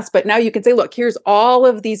class. But now you can say, look, here's all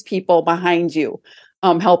of these people behind you,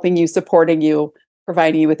 helping you, supporting you,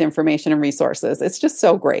 providing you with information and resources. It's just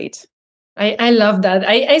so great. I love that.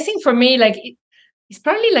 I think for me, like it's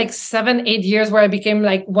probably like 7-8 years where I became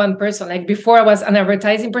like one person. Like before I was an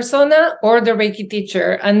advertising persona or the Reiki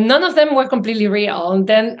teacher, and none of them were completely real. And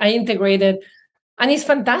then I integrated, and it's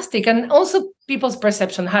fantastic. And also people's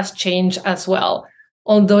perception has changed as well.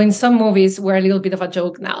 Although in some movies we're a little bit of a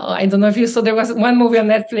joke now. I don't know if you saw, there was one movie on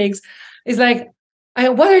Netflix. It's like,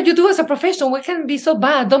 what do you do as a professional? What can be so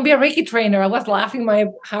bad? Don't be a Reiki trainer. I was laughing my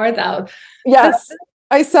heart out. Yes,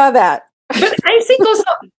 I saw that. But I think also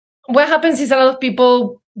what happens is a lot of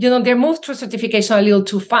people, they move through certification a little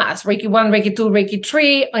too fast. Reiki 1, Reiki 2, Reiki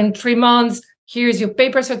 3, in 3 months, here's your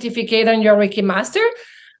paper certificate and you're a Reiki master.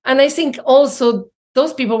 And I think also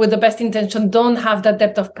those people with the best intention don't have that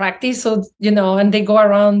depth of practice. So, and they go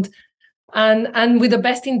around and with the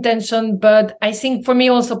best intention. But I think for me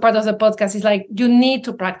also part of the podcast is like, you need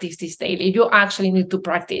to practice this daily. You actually need to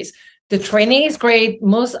practice. The training is great,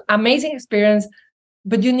 most amazing experience,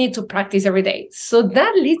 but you need to practice every day. So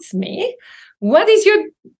that leads me, what is your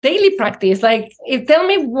daily practice? Like, tell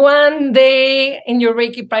me one day in your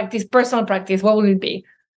Reiki practice, personal practice, what will it be?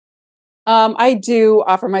 I do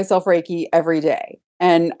offer myself Reiki every day.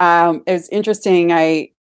 And it's interesting. I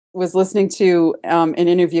was listening to an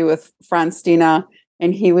interview with Franz Stina,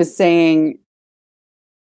 and he was saying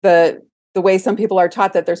the way some people are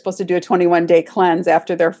taught that they're supposed to do a 21-day cleanse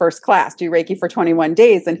after their first class, do Reiki for 21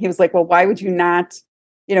 days. And he was like, well, why would you not?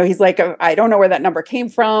 He's like, I don't know where that number came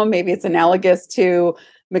from. Maybe it's analogous to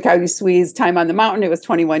McCutcheon's time on the mountain. It was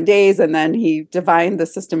 21 days. And then he divined the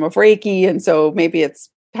system of Reiki. And so maybe it's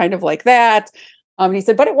kind of like that. He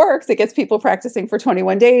said, but it works. It gets people practicing for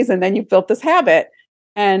 21 days. And then you've built this habit.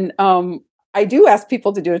 And I do ask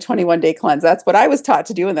people to do a 21-day cleanse. That's what I was taught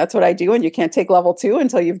to do. And that's what I do. And you can't take level 2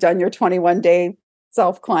 until you've done your 21-day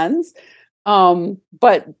self-cleanse.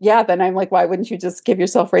 But yeah, then I'm like, why wouldn't you just give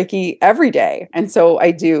yourself Reiki every day? And so I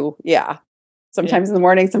do. Yeah. Sometimes in the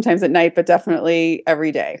morning, sometimes at night, but definitely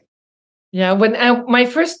every day. Yeah. When my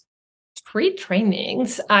first 3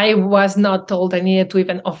 trainings, I was not told I needed to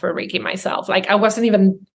even offer Reiki myself. Like I wasn't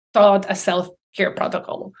even taught a self-care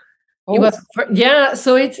protocol. Oh. It was,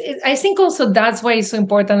 so it's I think also that's why it's so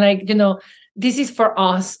important. Like, this is for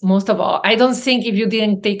us, most of all. I don't think if you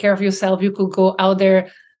didn't take care of yourself, you could go out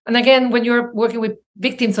there. And again, when you're working with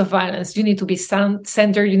victims of violence, you need to be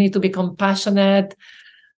centered, you need to be compassionate.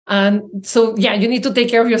 And so, yeah, you need to take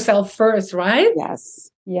care of yourself first, right?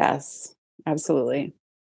 Yes, absolutely.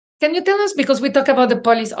 Can you tell us, because we talk about the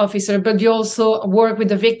police officer, but you also work with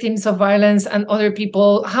the victims of violence and other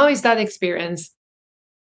people. How is that experience?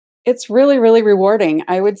 It's really, really rewarding.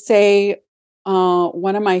 I would say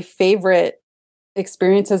one of my favorite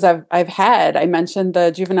experiences I've had. I mentioned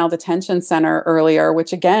the Juvenile Detention Center earlier,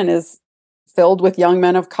 which again is filled with young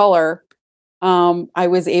men of color. I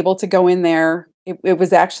was able to go in there. It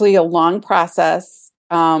was actually a long process.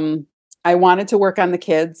 I wanted to work on the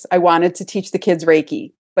kids. I wanted to teach the kids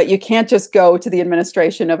Reiki, but you can't just go to the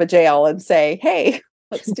administration of a jail and say, hey,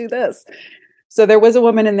 let's do this. So there was a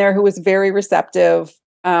woman in there who was very receptive.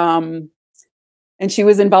 And she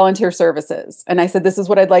was in volunteer services. And I said, this is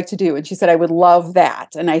what I'd like to do. And she said, I would love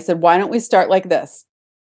that. And I said, why don't we start like this?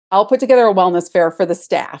 I'll put together a wellness fair for the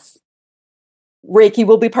staff. Reiki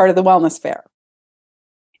will be part of the wellness fair.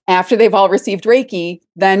 After they've all received Reiki,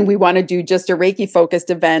 then we want to do just a Reiki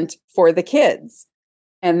focused event for the kids.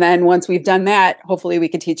 And then once we've done that, hopefully we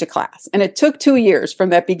could teach a class. And it took 2 years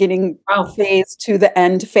from that beginning phase to the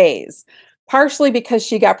end phase. Partially because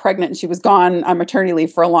she got pregnant and she was gone on maternity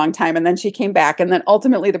leave for a long time. And then she came back. And then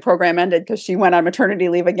ultimately the program ended because she went on maternity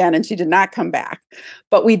leave again and she did not come back.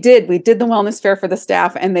 But we did the wellness fair for the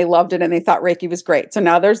staff and they loved it and they thought Reiki was great. So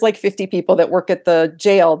now there's like 50 people that work at the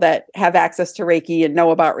jail that have access to Reiki and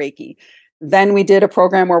know about Reiki. Then we did a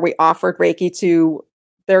program where we offered Reiki to,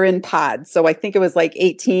 they're in pods. So I think it was like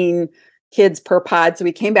 18 kids per pod. So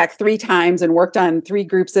we came back 3 times and worked on 3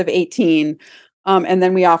 groups of 18. And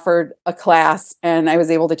then we offered a class and I was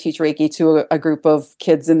able to teach Reiki to a group of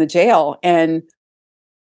kids in the jail. And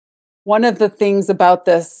one of the things about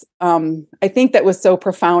this, I think that was so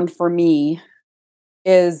profound for me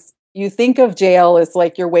is you think of jail as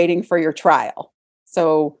like you're waiting for your trial.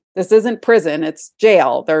 So this isn't prison, it's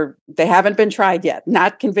jail. They haven't been tried yet,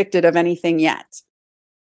 not convicted of anything yet.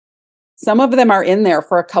 Some of them are in there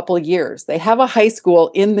for a couple of years. They have a high school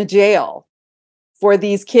in the jail. for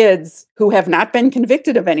these kids who have not been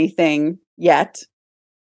convicted of anything yet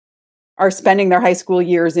are spending their high school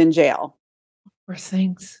years in jail. Poor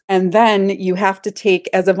things. And then you have to take,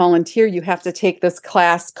 as a volunteer, you have to take this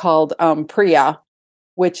class called PRIA,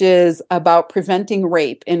 which is about preventing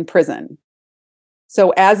rape in prison.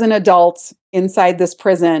 So as an adult inside this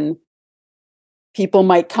prison, people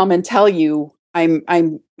might come and tell you, I'm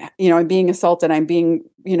being assaulted, I'm being,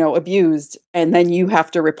 abused. And then you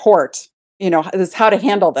have to report, this is how to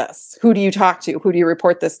handle this. Who do you talk to? Who do you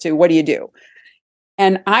report this to? What do you do?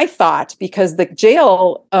 And I thought, because the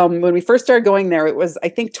jail, when we first started going there, it was, I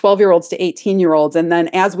think, 12-year-olds to 18-year-olds. And then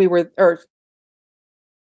as we were, or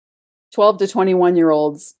 12 to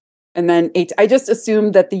 21-year-olds. And then I just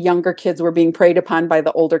assumed that the younger kids were being preyed upon by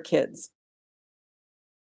the older kids.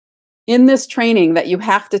 In this training that you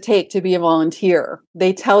have to take to be a volunteer,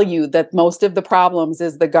 they tell you that most of the problems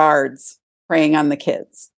is the guards preying on the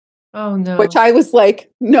kids. Oh, no. Which I was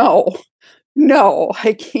like, no,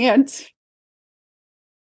 I can't.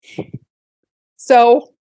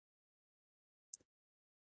 So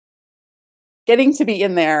getting to be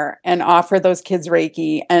in there and offer those kids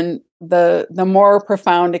Reiki, and the more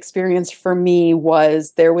profound experience for me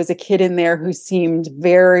was there was a kid in there who seemed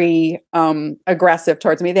very aggressive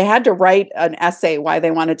towards me. They had to write an essay why they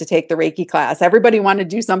wanted to take the Reiki class. Everybody wanted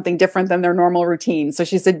to do something different than their normal routine. So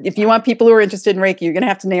she said, if you want people who are interested in Reiki, you're going to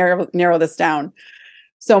have to narrow this down.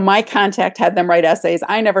 So my contact had them write essays.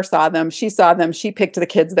 I never saw them. She saw them. She picked the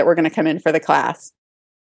kids that were going to come in for the class.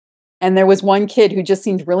 And there was one kid who just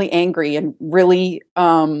seemed really angry and really,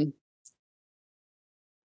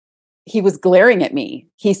 he was glaring at me.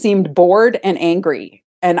 He seemed bored and angry.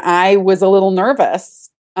 And I was a little nervous.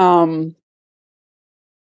 And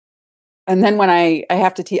then when I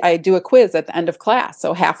have to I do a quiz at the end of class.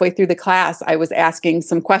 So halfway through the class, I was asking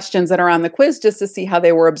some questions that are on the quiz just to see how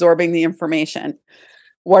they were absorbing the information.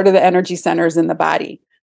 What are the energy centers in the body?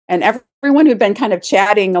 And everyone who'd been kind of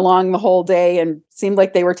chatting along the whole day and seemed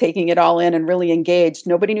like they were taking it all in and really engaged,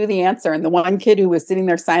 nobody knew the answer. And the one kid who was sitting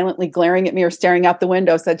there silently glaring at me or staring out the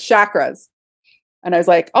window said chakras. And I was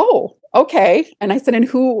like, oh, okay. And I said, and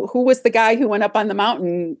who was the guy who went up on the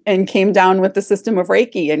mountain and came down with the system of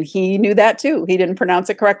Reiki? And he knew that too. He didn't pronounce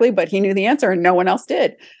it correctly, but he knew the answer and no one else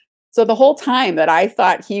did. So the whole time that I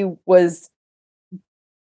thought he was,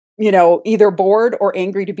 either bored or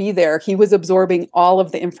angry to be there, he was absorbing all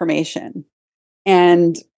of the information.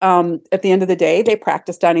 And at the end of the day, they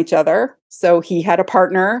practiced on each other. So he had a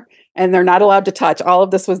partner and they're not allowed to touch. All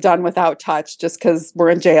of this was done without touch just because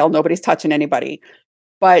we're in jail. Nobody's touching anybody.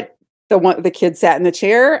 But the kid sat in the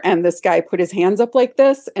chair and this guy put his hands up like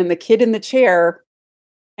this, and the kid in the chair.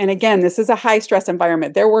 And again, this is a high stress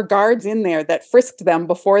environment. There were guards in there that frisked them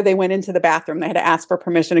before they went into the bathroom. They had to ask for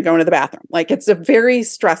permission to go into the bathroom. Like, it's a very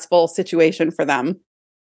stressful situation for them.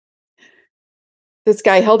 This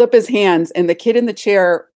guy held up his hands and the kid in the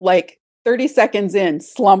chair, like 30 seconds in,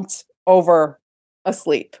 slumped over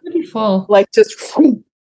asleep. Beautiful. Like just,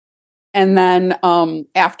 and then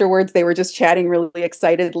afterwards they were just chatting really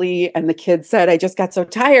excitedly. And the kid said, I just got so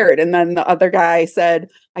tired. And then the other guy said,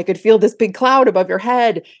 I could feel this big cloud above your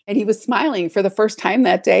head. And he was smiling for the first time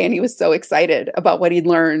that day. And he was so excited about what he'd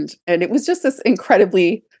learned. And it was just this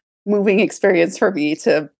incredibly moving experience for me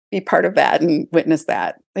to be part of that and witness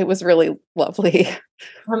that. It was really lovely.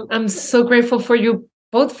 I'm so grateful for you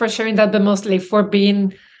both for sharing that, but mostly for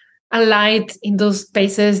being a light in those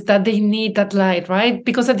spaces that they need that light, right?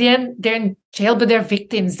 Because at the end, they're in jail, but they're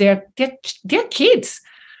victims. They're kids.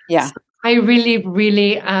 Yeah. So I really,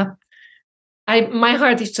 really, my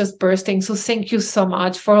heart is just bursting. So thank you so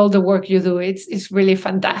much for all the work you do. It's really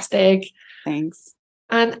fantastic. Thanks.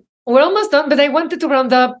 And we're almost done, but I wanted to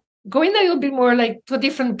round up, going a little bit more like to a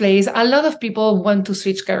different place. A lot of people want to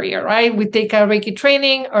switch career, right? We take a Reiki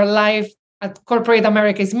training, our life at corporate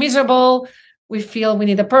America is miserable. We feel we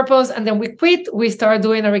need a purpose, and then we quit. We start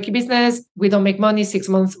doing a Reiki business. We don't make money. 6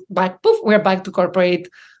 months back, poof, we're back to corporate,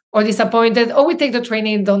 or disappointed. Or we take the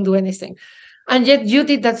training, don't do anything. And yet you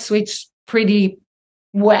did that switch pretty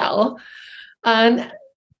well. And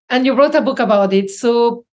you wrote a book about it.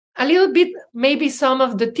 So a little bit, maybe some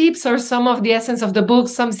of the tips or some of the essence of the book,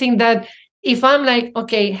 something that if I'm like,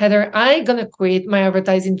 okay, Heather, I'm going to quit my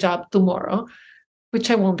advertising job tomorrow, which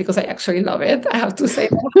I won't because I actually love it. I have to say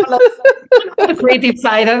the creative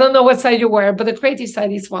side. I don't know what side you were, but the creative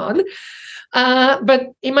side is fun. But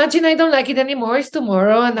imagine I don't like it anymore. It's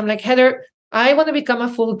tomorrow. And I'm like, Heather, I want to become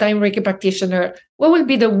a full-time Reiki practitioner. What will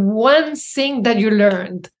be the one thing that you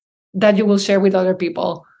learned that you will share with other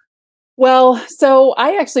people? Well, so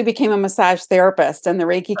I actually became a massage therapist, and the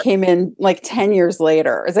Reiki came in like 10 years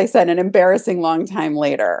later, as I said, an embarrassing long time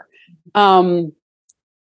later.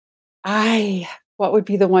 What would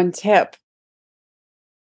be the one tip?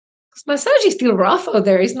 Massage is still rough out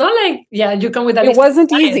there. It's not like, you come with a It list of wasn't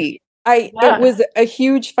clients. easy. It was a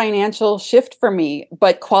huge financial shift for me,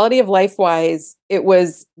 but quality of life wise, it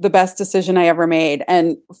was the best decision I ever made.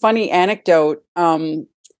 And funny anecdote,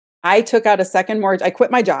 I took out a second mortgage. I quit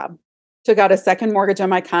my job, took out a second mortgage on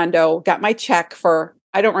my condo, got my check for,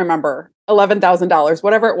 I don't remember, $11,000,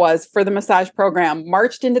 whatever it was, for the massage program,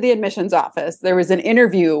 marched into the admissions office. There was an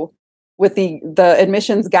interview with the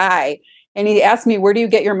admissions guy, and he asked me, "Where do you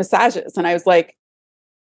get your massages?" And I was like,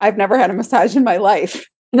 "I've never had a massage in my life."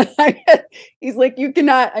 He's like,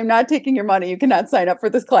 I'm not taking your money. You cannot sign up for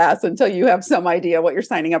this class until you have some idea what you're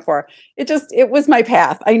signing up for. It was my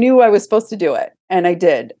path. I knew I was supposed to do it, and I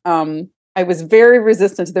did. I was very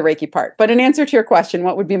resistant to the Reiki part. But in answer to your question,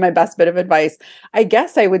 what would be my best bit of advice? I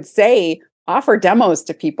guess I would say offer demos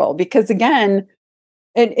to people, because again,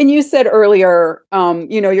 and you said earlier,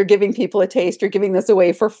 you're giving people a taste, you're giving this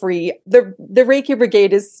away for free. The Reiki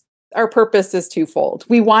Brigade our purpose is twofold.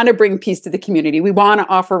 We want to bring peace to the community. We want to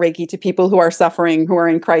offer Reiki to people who are suffering, who are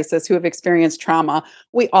in crisis, who have experienced trauma.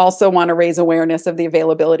 We also want to raise awareness of the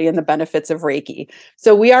availability and the benefits of Reiki.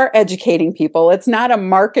 So we are educating people. It's not a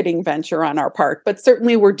marketing venture on our part, but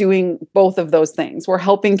certainly we're doing both of those things. We're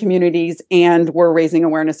helping communities and we're raising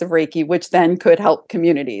awareness of Reiki, which then could help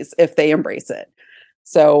communities if they embrace it.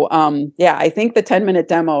 So, I think the 10-minute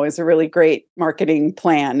demo is a really great marketing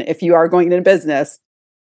plan. If you are going into business,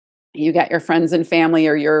 you get your friends and family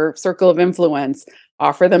or your circle of influence,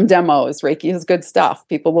 offer them demos. Reiki is good stuff.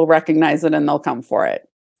 People will recognize it and they'll come for it.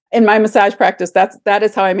 In my massage practice, that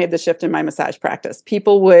is how I made the shift in my massage practice.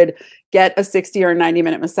 People would get a 60 or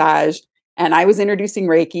 90-minute massage, and I was introducing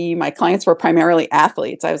Reiki. My clients were primarily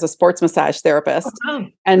athletes. I was a sports massage therapist. Oh, wow.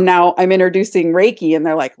 And now I'm introducing Reiki, and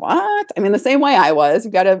they're like, "What?" I mean, the same way I was.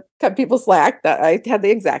 You've got to cut people slack. That I had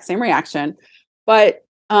the exact same reaction. But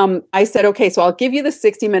I said, "Okay, so I'll give you the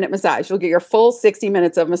 60-minute massage. You'll get your full 60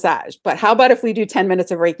 minutes of massage. But how about if we do 10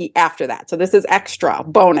 minutes of Reiki after that? So this is extra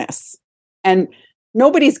bonus." And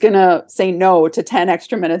nobody's going to say no to 10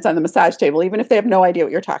 extra minutes on the massage table, even if they have no idea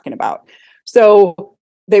what you're talking about. So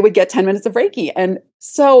they would get 10 minutes of Reiki. And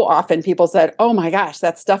so often people said, "Oh my gosh,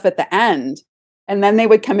 that stuff at the end." And then they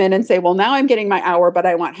would come in and say, "Well, now I'm getting my hour, but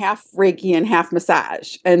I want half Reiki and half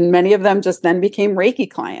massage." And many of them just then became Reiki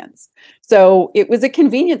clients. So it was a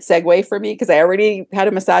convenient segue for me because I already had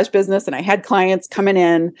a massage business and I had clients coming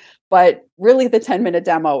in. But really the 10-minute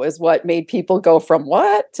demo is what made people go from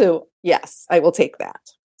what to, yes, I will take that.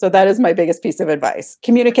 So that is my biggest piece of advice.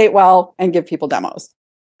 Communicate well and give people demos.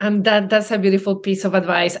 And that's a beautiful piece of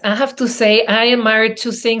advice. I have to say, I admire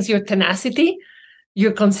two things: your tenacity,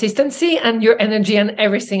 your consistency, and your energy and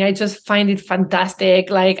everything. I just find it fantastic.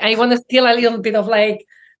 Like, I want to steal a little bit of like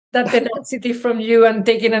that tenacity from you and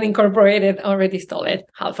take it and incorporate it. Already stole it,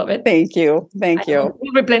 half of it. Thank you. We'll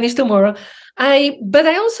replenish tomorrow. But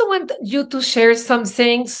I also want you to share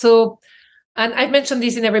something. So, and I've mentioned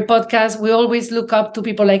this in every podcast, we always look up to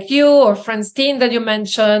people like you or Francine that you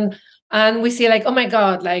mentioned. And we see like, oh my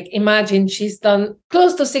God, like imagine she's done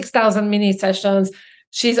close to 6,000 mini sessions.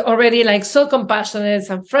 She's already like so compassionate.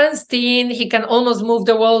 And Francine, he can almost move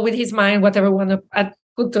the world with his mind, whatever we want to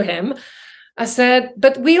put to him. I said,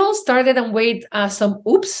 but we all started and made some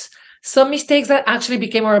mistakes that actually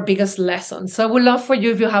became our biggest lesson. So I would love for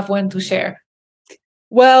you if you have one to share.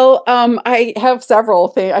 Well, I have several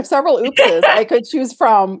things. I have several oopses I could choose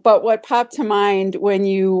from. But what popped to mind when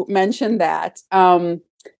you mentioned that,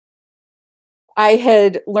 I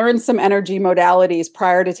had learned some energy modalities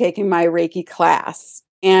prior to taking my Reiki class.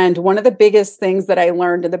 And one of the biggest things that I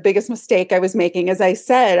learned, and the biggest mistake I was making, as I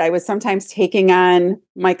said, I was sometimes taking on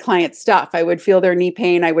my client's stuff. I would feel their knee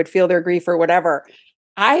pain. I would feel their grief or whatever.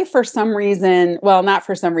 For some reason, well, not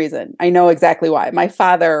for some reason, I know exactly why. My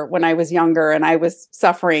father, when I was younger and I was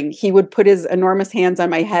suffering, he would put his enormous hands on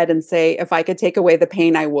my head and say, if I could take away the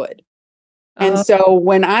pain, I would. And so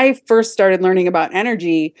when I first started learning about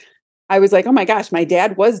energy, I was like, oh my gosh, my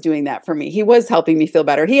dad was doing that for me. He was helping me feel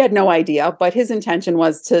better. He had no idea, but his intention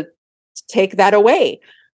was to take that away.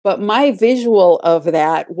 But my visual of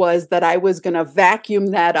that was that I was going to vacuum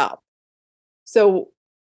that up. So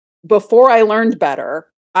before I learned better,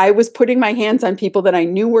 I was putting my hands on people that I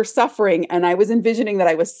knew were suffering, and I was envisioning that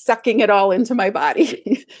I was sucking it all into my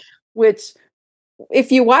body, which,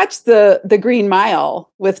 if you watch the Green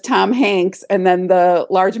Mile with Tom Hanks and then the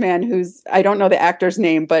large man who's, I don't know the actor's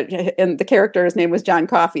name, and the character's name was John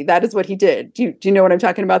Coffey. That is what he did. Do you know what I'm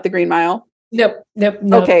talking about? The Green Mile? Nope. No.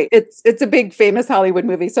 Okay. It's a big famous Hollywood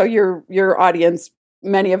movie. So your audience,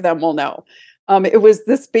 many of them will know. It was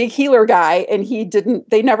this big healer guy, and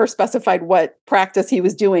they never specified what practice he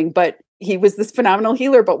was doing, but he was this phenomenal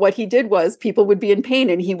healer. But what he did was people would be in pain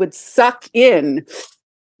and he would suck in,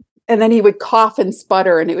 and then he would cough and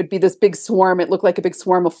sputter, and it would be this big swarm. It looked like a big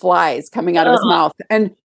swarm of flies coming out of his mouth.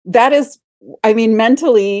 And that is, I mean,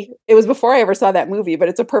 mentally, it was before I ever saw that movie, but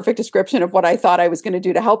it's a perfect description of what I thought I was going to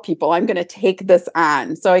do to help people. I'm going to take this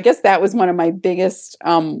on. So I guess that was one of my biggest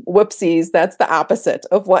whoopsies. That's the opposite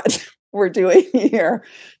of what we're doing here.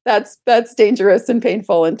 That's dangerous and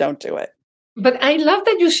painful, and don't do it. But I love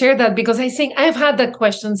that you share that, because I think I've had that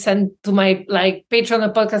question sent to my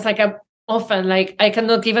Patreon podcast. I'm often I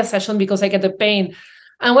cannot give a session because I get the pain.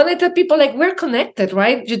 And when I tell people we're connected,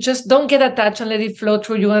 right? You just don't get attached and let it flow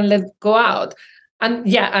through you and let it go out. And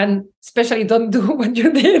and especially don't do what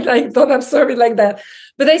you did, don't absorb it like that.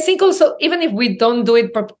 But I think also, even if we don't do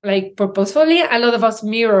it purposefully, a lot of us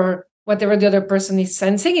mirror whatever the other person is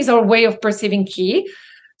sensing. Is our way of perceiving key.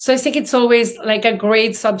 So I think it's always a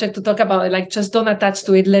great subject to talk about it. Just don't attach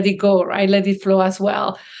to it, let it go, right? Let it flow as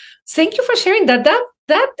well. Thank you for sharing that.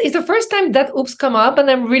 That is the first time that oops come up, and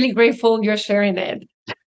I'm really grateful you're sharing it.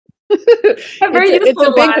 It's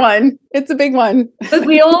a big one. It's a big one. But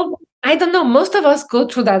we all, I don't know, most of us go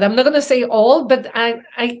through that. I'm not going to say all, but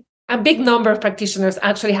a big number of practitioners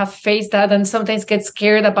actually have faced that and sometimes get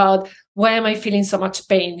scared about, why am I feeling so much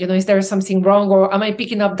pain? Is there something wrong, or am I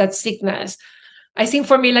picking up that sickness? I think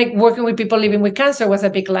for me, working with people living with cancer was a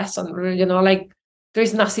big lesson.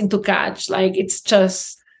 There's nothing to catch. It's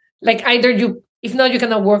just either if not, you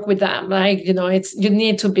cannot work with them. You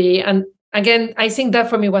need to be. And again, I think that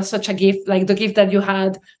for me was such a gift. The gift that you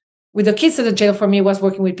had with the kids at the jail for me was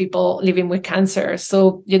working with people living with cancer.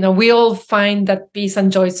 So, we all find that peace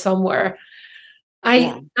and joy somewhere.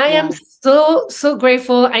 I am so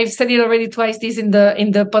grateful. I've said it already twice this in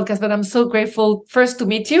the podcast, but I'm so grateful first to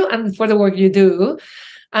meet you and for the work you do,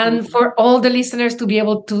 and for all the listeners to be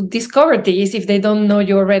able to discover this if they don't know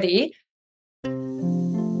you already.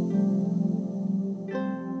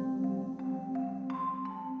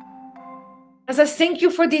 As a thank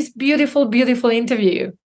you for this beautiful, beautiful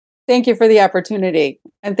interview. Thank you for the opportunity,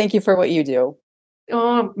 and thank you for what you do.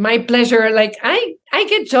 Oh, my pleasure. I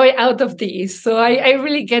get joy out of this. So I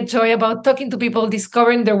really get joy about talking to people,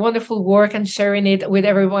 discovering their wonderful work and sharing it with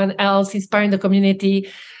everyone else, inspiring the community.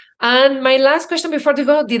 And my last question before to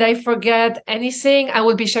go, did I forget anything? I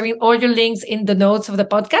will be sharing all your links in the notes of the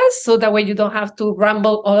podcast, so that way you don't have to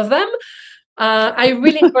ramble all of them. I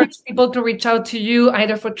really encourage people to reach out to you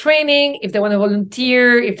either for training, if they want to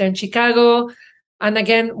volunteer, if they're in Chicago. And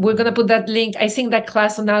again, we're going to put that link. I think that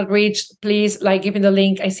class on outreach, please give me the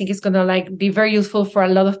link. I think it's going to be very useful for a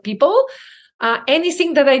lot of people.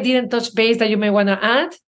 Anything that I didn't touch base that you may want to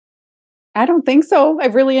add? I don't think so.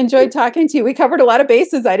 I've really enjoyed talking to you. We covered a lot of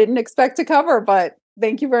bases I didn't expect to cover, but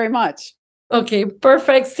thank you very much. Okay,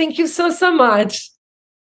 perfect. Thank you so much.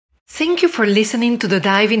 Thank you for listening to the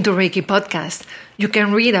Dive into Reiki podcast. You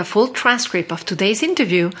can read a full transcript of today's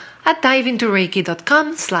interview at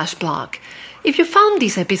diveintoreiki.com/blog. If you found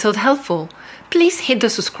this episode helpful, please hit the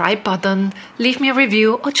subscribe button, leave me a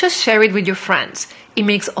review, or just share it with your friends. It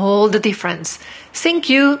makes all the difference. Thank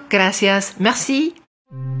you, gracias, merci,